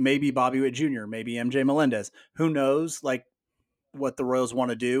things. Maybe Bobby Witt Jr., maybe MJ Melendez. Who knows, like, what the Royals want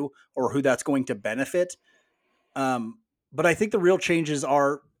to do or who that's going to benefit. But I think the real changes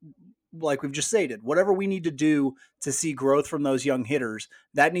are, like we've just stated, whatever we need to do to see growth from those young hitters,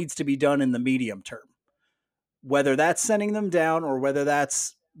 that needs to be done in the medium term. Whether that's sending them down or whether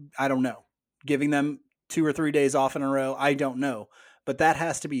that's, I don't know, giving them 2 or 3 days off in a row, I don't know. But that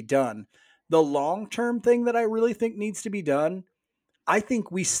has to be done. The long-term thing that I really think needs to be done, I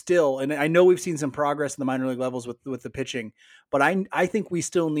think we still, and I know we've seen some progress in the minor league levels with the pitching, but I think we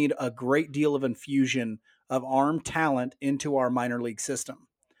still need a great deal of infusion of arm talent into our minor league system.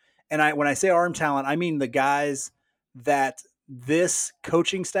 And when I say arm talent, I mean the guys that this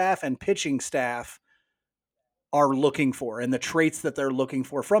coaching staff and pitching staff are looking for and the traits that they're looking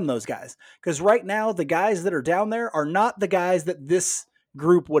for from those guys. Because right now, the guys that are down there are not the guys that this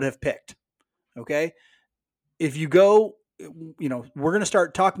group would have picked. Okay. If you go, we're going to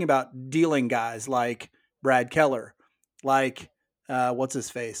start talking about dealing guys like Brad Keller, like, what's his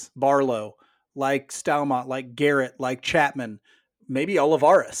face? Barlow, like Stalmont, like Garrett, like Chapman, maybe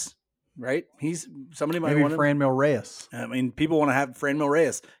Olivares, right? He's somebody might maybe want Franmil Reyes. I mean, people want to have Franmil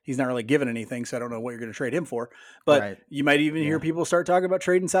Reyes. He's not really given anything, so I don't know what you're going to trade him for, but right. You might even hear people start talking about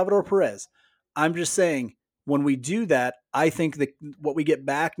trading Salvador Perez. I'm just saying, when we do that, I think that what we get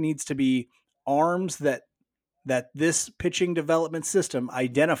back needs to be arms that this pitching development system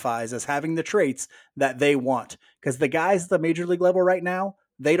identifies as having the traits that they want. Because the guys at the major league level right now,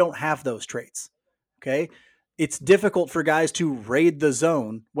 they don't have those traits. Okay. It's difficult for guys to raid the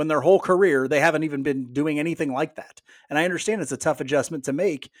zone when their whole career, they haven't even been doing anything like that. And I understand it's a tough adjustment to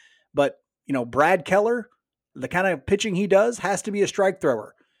make, but Brad Keller, the kind of pitching he does has to be a strike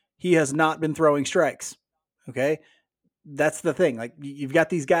thrower. He has not been throwing strikes. Okay. That's the thing. Like, you've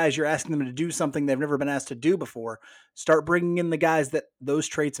got these guys, you're asking them to do something they've never been asked to do before. Start bringing in the guys that those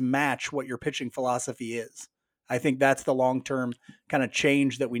traits match what your pitching philosophy is. I think that's the long-term kind of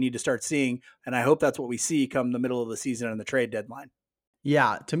change that we need to start seeing. And I hope that's what we see come the middle of the season and the trade deadline.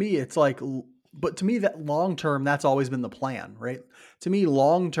 Yeah. To me, it's like, but to me, that long-term, that's always been the plan, right? To me,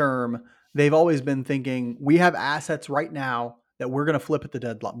 long-term, they've always been thinking, we have assets right now that we're going to flip at the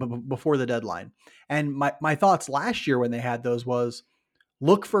deadline, before the deadline. And my thoughts last year when they had those was,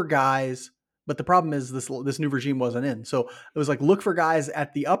 look for guys, but the problem is this new regime wasn't in. So it was like, look for guys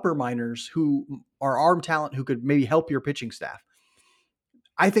at the upper minors who are arm talent who could maybe help your pitching staff.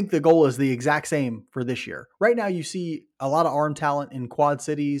 I think the goal is the exact same for this year. Right now, you see a lot of arm talent in Quad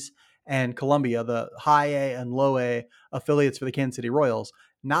Cities and Columbia, the high A and low A affiliates for the Kansas City Royals.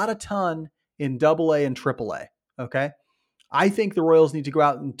 Not a ton in double A and triple A. Okay. I think the Royals need to go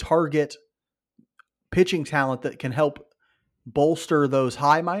out and target pitching talent that can help bolster those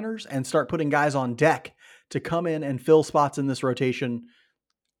high minors and start putting guys on deck to come in and fill spots in this rotation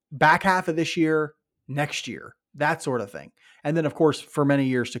back half of this year, next year, that sort of thing. And then, of course, for many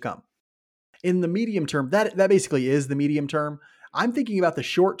years to come. In the medium term, that basically is the medium term. I'm thinking about the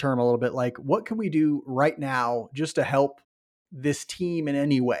short term a little bit, like what can we do right now just to help this team in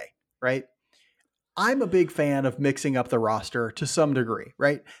any way, right? I'm a big fan of mixing up the roster to some degree,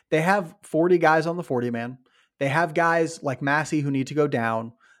 right? They have 40 guys on the 40-man. They have guys like Massey who need to go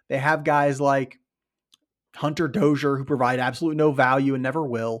down. They have guys like Hunter Dozier who provide absolutely no value and never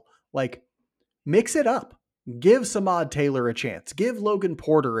will. Like, mix it up. Give Samad Taylor a chance. Give Logan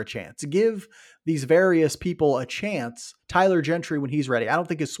Porter a chance. Give these various people a chance. Tyler Gentry when he's ready. I don't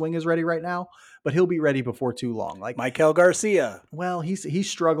think his swing is ready right now, but he'll be ready before too long. Like Michael Garcia. Well, he's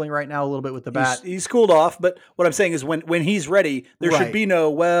struggling right now a little bit with the bat. He's cooled off, but what I'm saying is when he's ready, there should be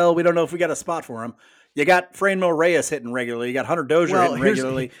no, we don't know if we got a spot for him. You got Franmil Reyes hitting regularly. You got Hunter Dozier hitting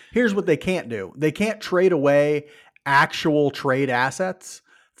regularly. Here's what they can't do. They can't trade away actual trade assets.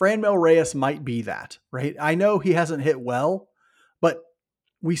 Franmil Reyes might be that, right? I know he hasn't hit well, but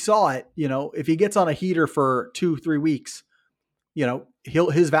we saw it, if he gets on a heater for 2-3 weeks,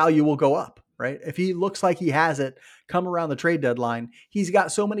 his value will go up, right? If he looks like he has it come around the trade deadline, he's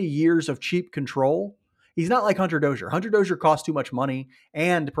got so many years of cheap control. He's not like Hunter Dozier. Hunter Dozier costs too much money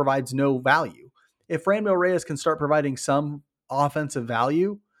and provides no value. If Franmil Reyes can start providing some offensive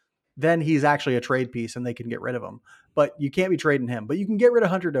value, then he's actually a trade piece and they can get rid of him. But you can't be trading him. But you can get rid of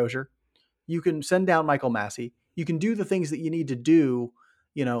Hunter Dozier. You can send down Michael Massey. You can do the things that you need to do,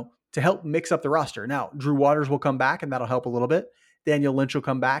 to help mix up the roster. Now, Drew Waters will come back and that'll help a little bit. Daniel Lynch will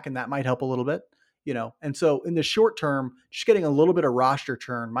come back and that might help a little bit, And so in the short term, just getting a little bit of roster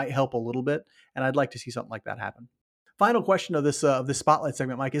churn might help a little bit. And I'd like to see something like that happen. Final question of this spotlight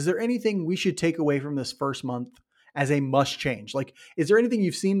segment, Mike, is there anything we should take away from this first month as a must change? Like, is there anything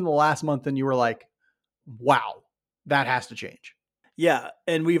you've seen in the last month and you were like, wow, that has to change? Yeah.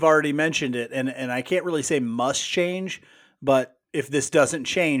 And we've already mentioned it. And I can't really say must change, but if this doesn't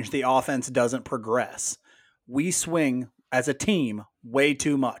change, the offense doesn't progress. We swing as a team way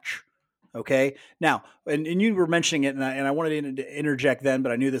too much. Okay. Now, and you were mentioning it, and I wanted to interject then,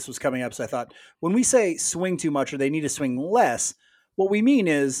 but I knew this was coming up. So I thought when we say swing too much or they need to swing less, what we mean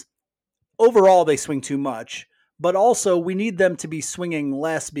is overall they swing too much, but also we need them to be swinging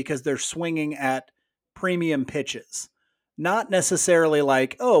less because they're swinging at premium pitches. Not necessarily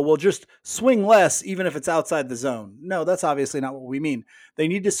like, we'll just swing less even if it's outside the zone. No, that's obviously not what we mean. They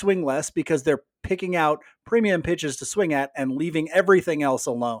need to swing less because they're picking out premium pitches to swing at and leaving everything else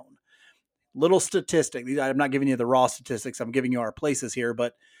alone. Little statistic. I'm not giving you the raw statistics. I'm giving you our places here,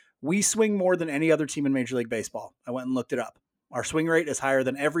 but we swing more than any other team in Major League Baseball. I went and looked it up. Our swing rate is higher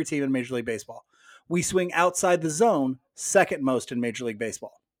than every team in Major League Baseball. We swing outside the zone second most in Major League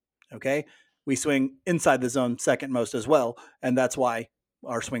Baseball. Okay. We swing inside the zone second most as well. And that's why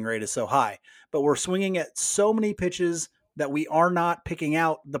our swing rate is so high, but we're swinging at so many pitches that we are not picking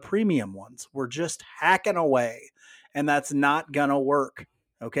out the premium ones. We're just hacking away, and that's not going to work.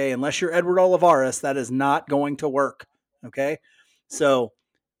 Okay. Unless you're Edward Olivares, that is not going to work. Okay. So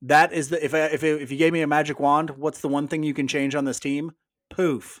that is if you gave me a magic wand, what's the one thing you can change on this team?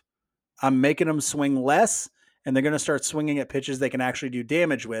 Poof. I'm making them swing less, and they're going to start swinging at pitches they can actually do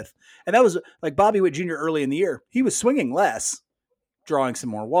damage with. And that was like Bobby Witt Jr. early in the year. He was swinging less, drawing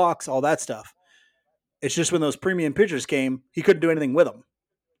some more walks, all that stuff. It's just when those premium pitchers came, he couldn't do anything with them.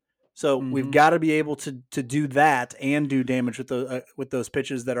 So we've got to be able to do that and do damage with those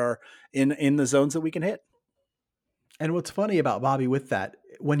pitches that are in the zones that we can hit. And what's funny about Bobby with that,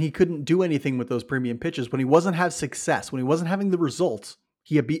 when he couldn't do anything with those premium pitches, when he wasn't having success, when he wasn't having the results,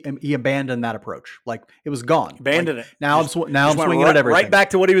 he abandoned that approach. Like, it was gone. Abandoned it. Now I'm swinging at everything. Right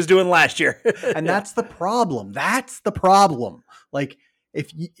back to what he was doing last year. And that's the problem. That's the problem. Like,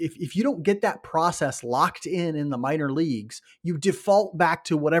 if you don't get that process locked in the minor leagues, you default back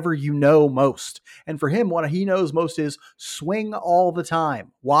to whatever you know most. And for him, what he knows most is swing all the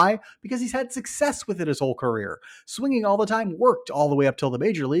time. Why? Because he's had success with it his whole career. Swinging all the time worked all the way up till the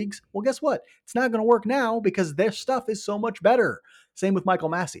major leagues. Well, guess what? It's not going to work now because their stuff is so much better. Same with Michael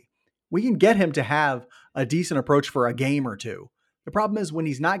Massey. We can get him to have a decent approach for a game or two. The problem is when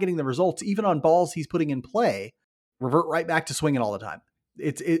he's not getting the results, even on balls he's putting in play, revert right back to swinging all the time.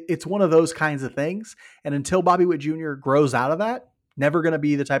 It's one of those kinds of things. And until Bobby Witt Jr. grows out of that, Never going to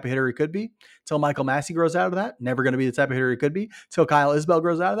be the type of hitter he could be. Till Michael Massey grows out of that, never going to be the type of hitter he could be. Till Kyle Isbell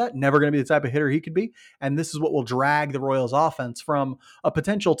grows out of that, never going to be the type of hitter he could be. And this is what will drag the Royals offense from a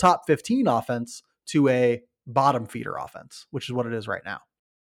potential top 15 offense to a bottom feeder offense, which is what it is right now.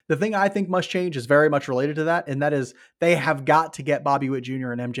 The thing I think must change is very much related to that, and that is they have got to get Bobby Witt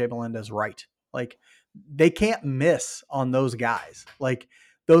Jr. and MJ Melendez right. Like, they can't miss on those guys. Like,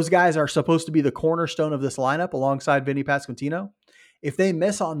 those guys are supposed to be the cornerstone of this lineup alongside Vinny Pasquantino. If they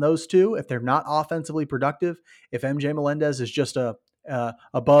miss on those two, if they're not offensively productive, if MJ Melendez is just a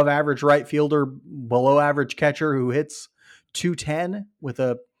above average right fielder, below average catcher who hits 210 with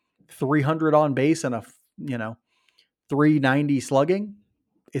a 300 on base and a 390 slugging,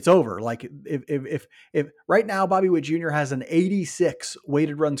 it's over. Like, if right now Bobby Witt Jr. has an 86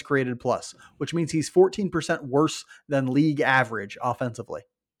 weighted runs created plus, which means he's 14% worse than league average offensively.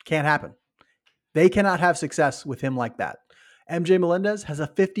 Can't happen. They cannot have success with him like that. MJ Melendez has a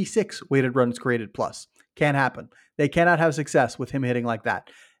 56 weighted runs created plus. Can't happen. They cannot have success with him hitting like that.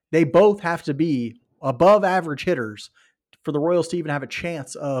 They both have to be above average hitters for the Royals to even have a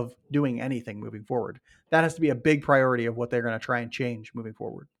chance of doing anything moving forward. That has to be a big priority of what they're going to try and change moving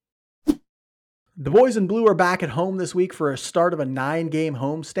forward. The boys in blue are back at home this week for a start of a 9-game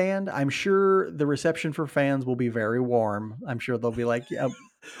homestand. I'm sure the reception for fans will be very warm. I'm sure they'll be like, yeah.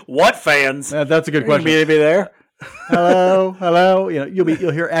 What fans? That's a good question. Be there. Hello. You'll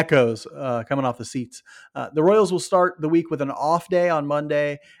hear echoes coming off the seats. The Royals will start the week with an off day on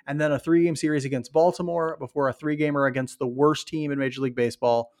Monday, and then a 3-game series against Baltimore before a 3-gamer against the worst team in Major League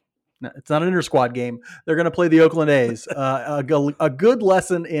Baseball. No, it's not an inter-squad game. They're going to play the Oakland A's. A good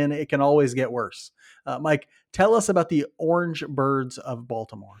lesson in it can always get worse. Mike, tell us about the Orange Birds of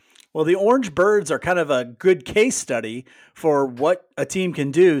Baltimore. Well, the Orange Birds are kind of a good case study for what a team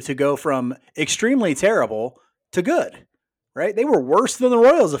can do to go from extremely terrible to good, right? They were worse than the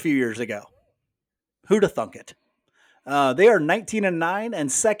Royals a few years ago. Who'd have thunk it? They are 19-9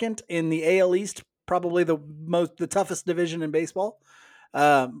 and second in the AL East, probably the toughest division in baseball.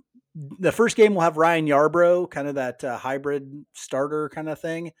 The first game will have Ryan Yarbrough, kind of that hybrid starter kind of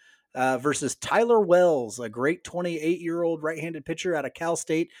thing, versus Tyler Wells, a great 28-year-old right-handed pitcher out of Cal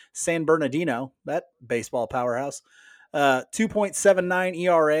State San Bernardino, that baseball powerhouse. 2.79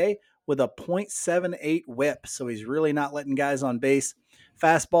 ERA with a 0.78 whip, so he's really not letting guys on base.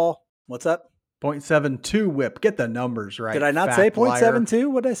 Fastball, what's up? 0.72 whip. Get the numbers right. Did I not say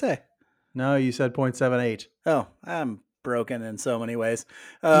 0.72? What did I say? No, you said 0.78. Oh, I'm broken in so many ways.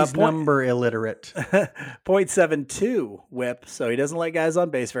 He's number illiterate. 0.72 whip, so he doesn't let guys on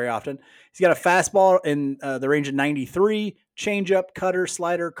base very often. He's got a fastball in the range of 93, changeup, cutter,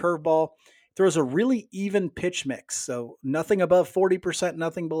 slider, curveball. Throws a really even pitch mix, so nothing above 40%,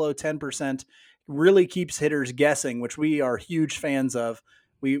 nothing below 10%. Really keeps hitters guessing, which we are huge fans of.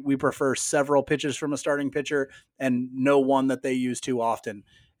 We prefer several pitches from a starting pitcher and no one that they use too often.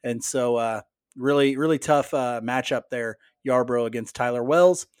 And so really, really tough matchup there, Yarbrough against Tyler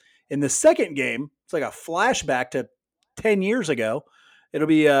Wells. In the second game, it's like a flashback to 10 years ago. It'll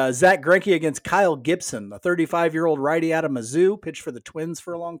be Zach Greinke against Kyle Gibson, a 35-year-old righty out of Mizzou, pitched for the Twins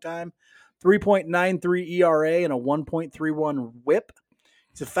for a long time. 3.93 ERA and a 1.31 whip.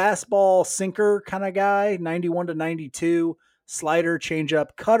 He's a fastball sinker kind of guy, 91 to 92, slider,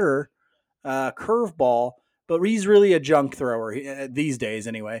 changeup, cutter, curveball, but he's really a junk thrower these days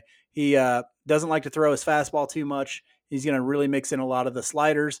anyway. He doesn't like to throw his fastball too much. He's going to really mix in a lot of the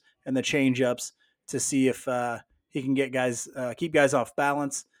sliders and the changeups to see if he can get guys, keep guys off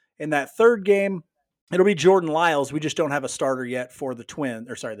balance. In that third game, it'll be Jordan Lyles. We just don't have a starter yet for the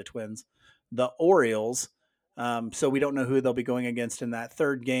Orioles. So we don't know who they'll be going against in that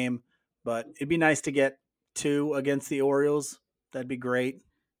third game, but it'd be nice to get 2 against the Orioles. That'd be great.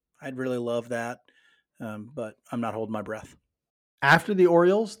 I'd really love that. But I'm not holding my breath. After the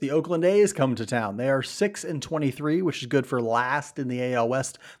Orioles, the Oakland A's come to town. They are 6-23, which is good for last in the AL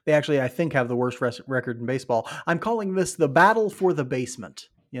West. They actually, I think, have the worst record in baseball. I'm calling this the battle for the basement.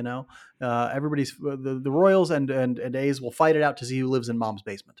 You know, everybody's the Royals and A's will fight it out to see who lives in mom's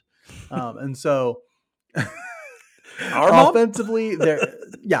basement. And so offensively,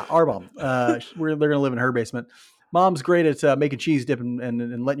 our mom, they're going to live in her basement. Mom's great at making cheese dip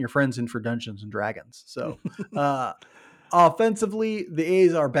and letting your friends in for Dungeons and Dragons. So offensively, the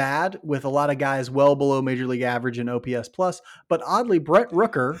A's are bad with a lot of guys well below Major League average in OPS plus. But oddly, Brent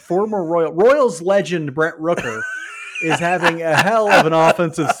Rooker, former Royals legend Brent Rooker, is having a hell of an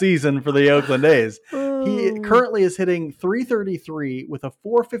offensive season for the Oakland A's. He currently is hitting .333 with a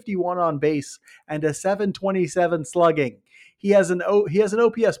 .451 on base and a .727 slugging. He has an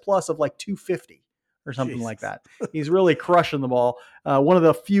OPS plus of like 250. or something like that. He's really crushing the ball. One of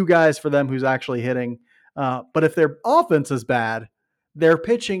the few guys for them who's actually hitting. But if their offense is bad, their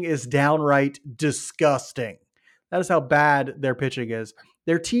pitching is downright disgusting. That is how bad their pitching is.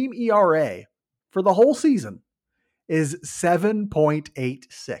 Their team ERA for the whole season is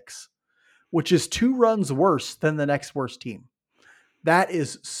 7.86, which is 2 runs worse than the next worst team. That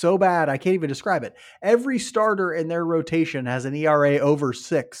is so bad, I can't even describe it. Every starter in their rotation has an ERA over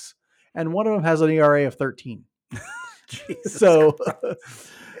 6, and one of them has an ERA of 13. So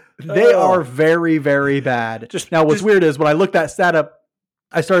they are very, very bad. Now, what's weird is when I looked that stat up,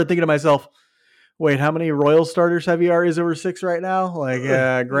 I started thinking to myself, wait, how many Royals starters have ERAs over 6 right now? Like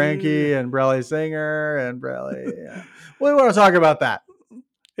Greinke and Bradley Singer and Bradley. Yeah. We want to talk about that.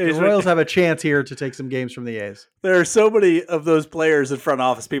 The Royals have a chance here to take some games from the A's. There are so many of those players in front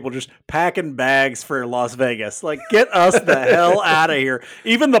office people just packing bags for Las Vegas. Like, get us the hell out of here.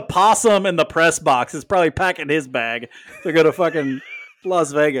 Even the possum in the press box is probably packing his bag to go to fucking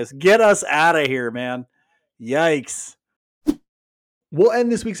Las Vegas. Get us out of here, man. Yikes. We'll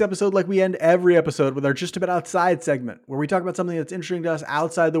end this week's episode like we end every episode with our Just About Outside segment, where we talk about something that's interesting to us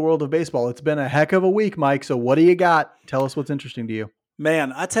outside the world of baseball. It's been a heck of a week, Mike. So what do you got? Tell us what's interesting to you.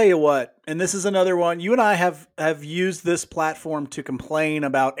 Man, I tell you what, and this is another one. You and I have used this platform to complain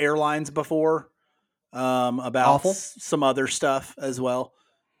about airlines before, about some other stuff as well.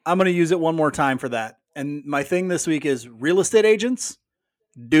 I'm going to use it one more time for that. And my thing this week is real estate agents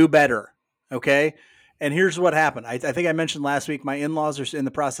do better. Okay. And here's what happened. I think I mentioned last week, my in-laws are in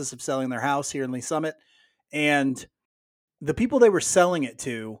the process of selling their house here in Lee Summit. And the people they were selling it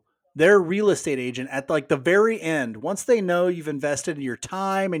to, their real estate agent at like the very end, once they know you've invested your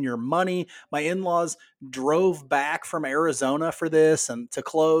time and your money, my in-laws drove back from Arizona for this and to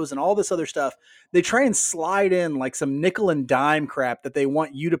close and all this other stuff. They try and slide in like some nickel and dime crap that they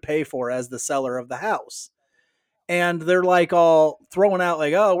want you to pay for as the seller of the house. And they're like all throwing out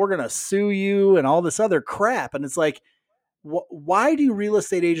like, oh, we're going to sue you and all this other crap. And it's like, why do real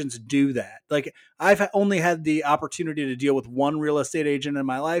estate agents do that? Like, I've only had the opportunity to deal with one real estate agent in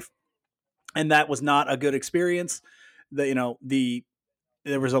my life, and that was not a good experience. There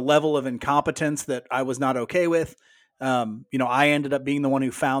was a level of incompetence that I was not okay with. I ended up being the one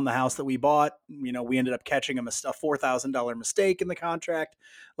who found the house that we bought. We ended up catching a $4,000 mistake in the contract.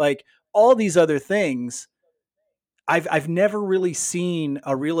 Like, all these other things, I've never really seen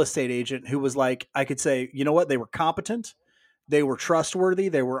a real estate agent who was like, I could say, you know what, they were competent, they were trustworthy,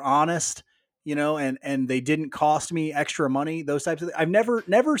 they were honest, and they didn't cost me extra money, those types of things. I've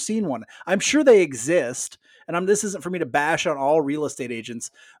never seen one. I'm sure they exist, and this isn't for me to bash on all real estate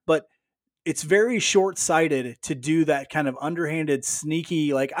agents, but it's very short-sighted to do that kind of underhanded,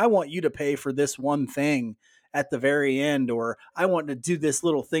 sneaky, like, I want you to pay for this one thing at the very end, or I want to do this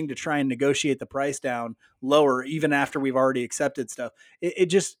little thing to try and negotiate the price down lower, even after we've already accepted stuff.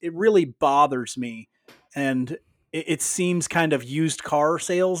 It really bothers me. And it seems kind of used car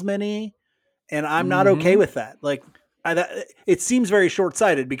salesman-y, and I'm not okay with that. Like, it seems very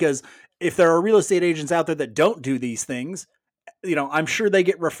short-sighted, because if there are real estate agents out there that don't do these things, I'm sure they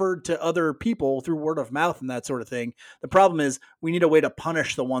get referred to other people through word of mouth and that sort of thing. The problem is we need a way to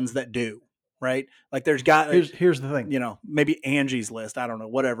punish the ones that do, right? Like, here's the thing, maybe Angie's List, I don't know,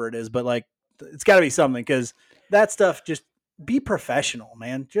 whatever it is, but like, it's got to be something, because that stuff, just be professional,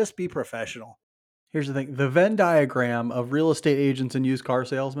 man. Just be professional. Here's the thing. The Venn diagram of real estate agents and used car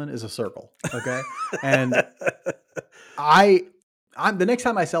salesmen is a circle. Okay. And I'm the next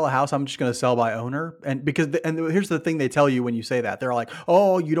time I sell a house, I'm just going to sell by owner. And here's the thing they tell you when you say that. They're like,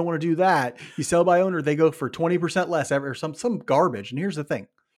 oh, you don't want to do that. You sell by owner, they go for 20% less or some garbage. And here's the thing.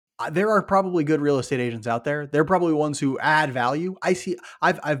 There are probably good real estate agents out there. They're probably ones who add value.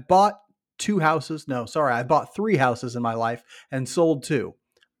 I've bought 2 houses. No, sorry. I bought 3 houses in my life and sold 2.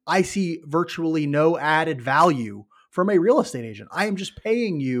 I see virtually no added value from a real estate agent. I am just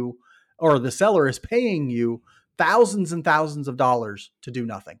paying you, or the seller is paying you thousands and thousands of dollars to do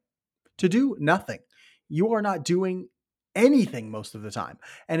nothing. To do nothing. You are not doing anything most of the time.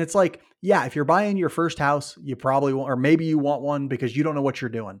 And it's like, yeah, if you're buying your first house, you probably won't, or maybe you want one because you don't know what you're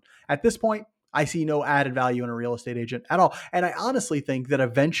doing. At this point, I see no added value in a real estate agent at all. And I honestly think that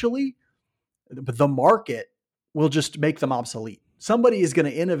eventually the market will just make them obsolete. Somebody is going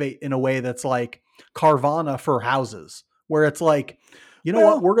to innovate in a way that's like Carvana for houses, where it's like,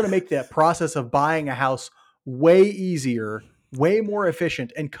 what? We're going to make the process of buying a house way easier, way more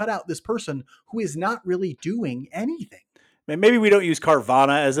efficient, and cut out this person who is not really doing anything. Maybe we don't use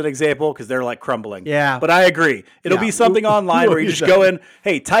Carvana as an example because they're like crumbling. Yeah. But I agree. It'll be something online where you just go in,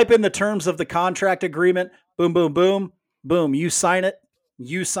 hey, type in the terms of the contract agreement, boom, boom, boom, boom. You sign it.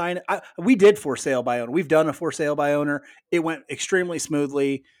 You sign it. We did for sale by owner. We've done a for sale by owner. It went extremely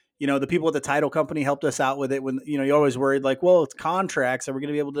smoothly. You know, the people at the title company helped us out with it when, you know, you're always worried like, well, it's contracts. Are we going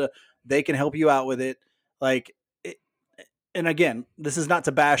to be able to, they can help you out with it. Like, and again, this is not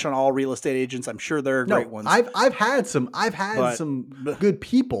to bash on all real estate agents. I'm sure there are great ones. I've had some good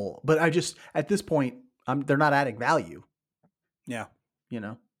people, but I just, at this point, they're not adding value. Yeah. You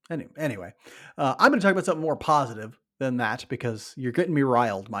know, anyway, I'm going to talk about something more positive than that because you're getting me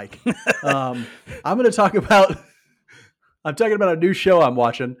riled, Mike. I'm talking about a new show I'm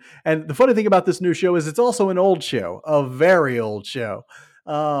watching. And the funny thing about this new show is it's also an old show, a very old show.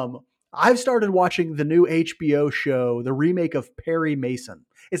 I've started watching the new HBO show, the remake of Perry Mason.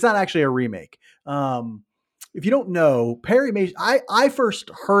 It's not actually a remake. If you don't know, Perry Mason, I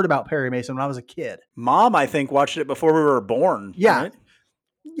first heard about Perry Mason when I was a kid. Mom, I think, watched it before we were born. Yeah. Right?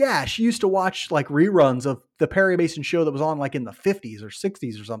 Yeah, she used to watch like reruns of the Perry Mason show that was on like in the 50s or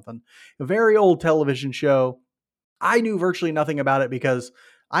 60s or something. A very old television show. I knew virtually nothing about it because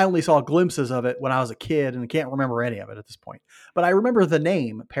I only saw glimpses of it when I was a kid and I can't remember any of it at this point. But I remember the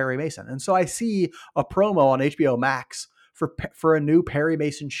name Perry Mason. And so I see a promo on HBO Max for a new Perry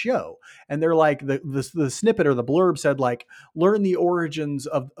Mason show. And they're like, the snippet or the blurb said like, learn the origins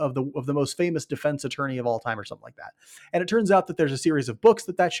of the most famous defense attorney of all time or something like that. And it turns out that there's a series of books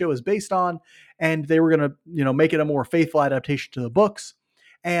that show is based on, and they were going to, you know, make it a more faithful adaptation to the books.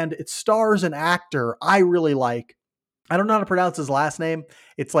 And it stars an actor I really like. I don't know how to pronounce his last name.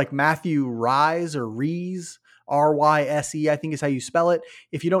 It's like Matthew Rhys or Rhys, Ryse, I think is how you spell it.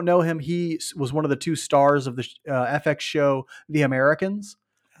 If you don't know him, he was one of the two stars of the FX show, The Americans.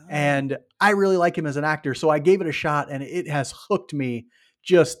 Oh. And I really like him as an actor. So I gave it a shot and it has hooked me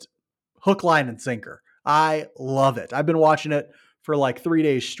just hook, line, and sinker. I love it. I've been watching it for like 3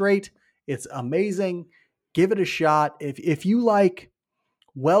 days straight. It's amazing. Give it a shot. If you like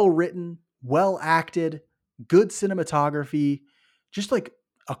well-written, well-acted, good cinematography, just like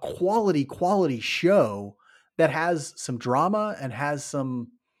a quality show that has some drama and has some,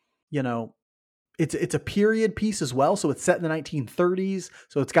 you know, it's a period piece as well. So it's set in the 1930s.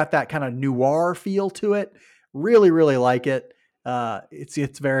 So it's got that kind of noir feel to it. Really, really like it.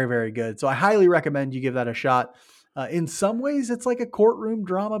 It's very, very good. So I highly recommend you give that a shot. In some ways it's like a courtroom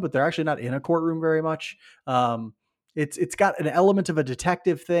drama, but they're actually not in a courtroom very much. It's got an element of a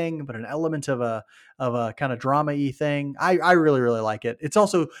detective thing, but an element of a kind of drama-y thing. I really, really like it. It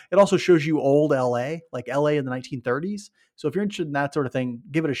also shows you old LA, like LA in the 1930s. So if you're interested in that sort of thing,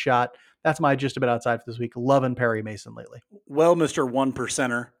 give it a shot. That's my Just A Bit Outside for this week. Loving Perry Mason lately. Well, Mr.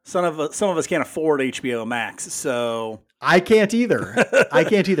 1%er, some of us can't afford HBO Max, so I can't either.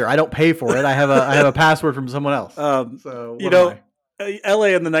 I don't pay for it. I have a password from someone else. So you know, LA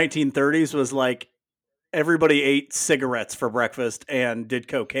in the 1930s was like, everybody ate cigarettes for breakfast and did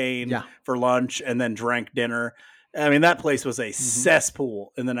cocaine for lunch and then drank dinner. I mean, that place was a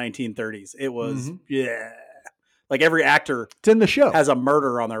cesspool in the 1930s. It was, like every actor it's in the show has a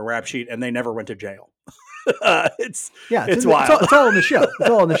murder on their rap sheet and they never went to jail. It's wild. It's all in the show. It's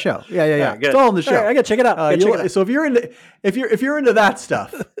all in the show. Yeah. It's all in the show. Right, I gotta check it out. So if you're into that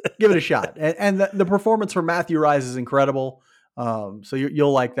stuff, give it a shot. And the performance from Matthew Rhys is incredible. So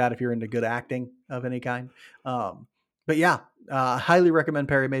you'll like that if you're into good acting of any kind. But yeah, highly recommend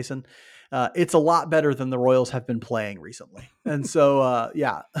Perry Mason. It's a lot better than the Royals have been playing recently. And so,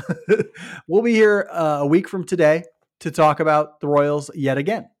 we'll be here a week from today to talk about the Royals yet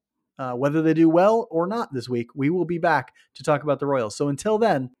again. Whether they do well or not this week, we will be back to talk about the Royals. So until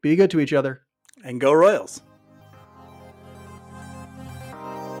then, be good to each other. And go Royals.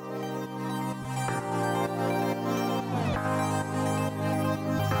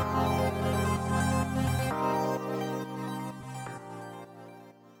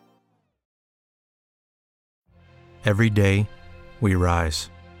 Every day, we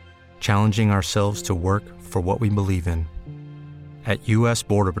rise, challenging ourselves to work for what we believe in. At U.S.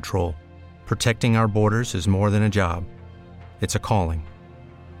 Border Patrol, protecting our borders is more than a job. It's a calling.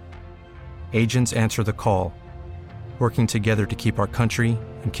 Agents answer the call, working together to keep our country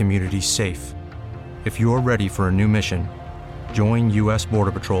and communities safe. If you're ready for a new mission, join U.S.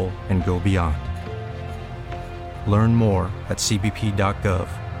 Border Patrol and go beyond. Learn more at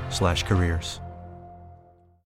cbp.gov/careers.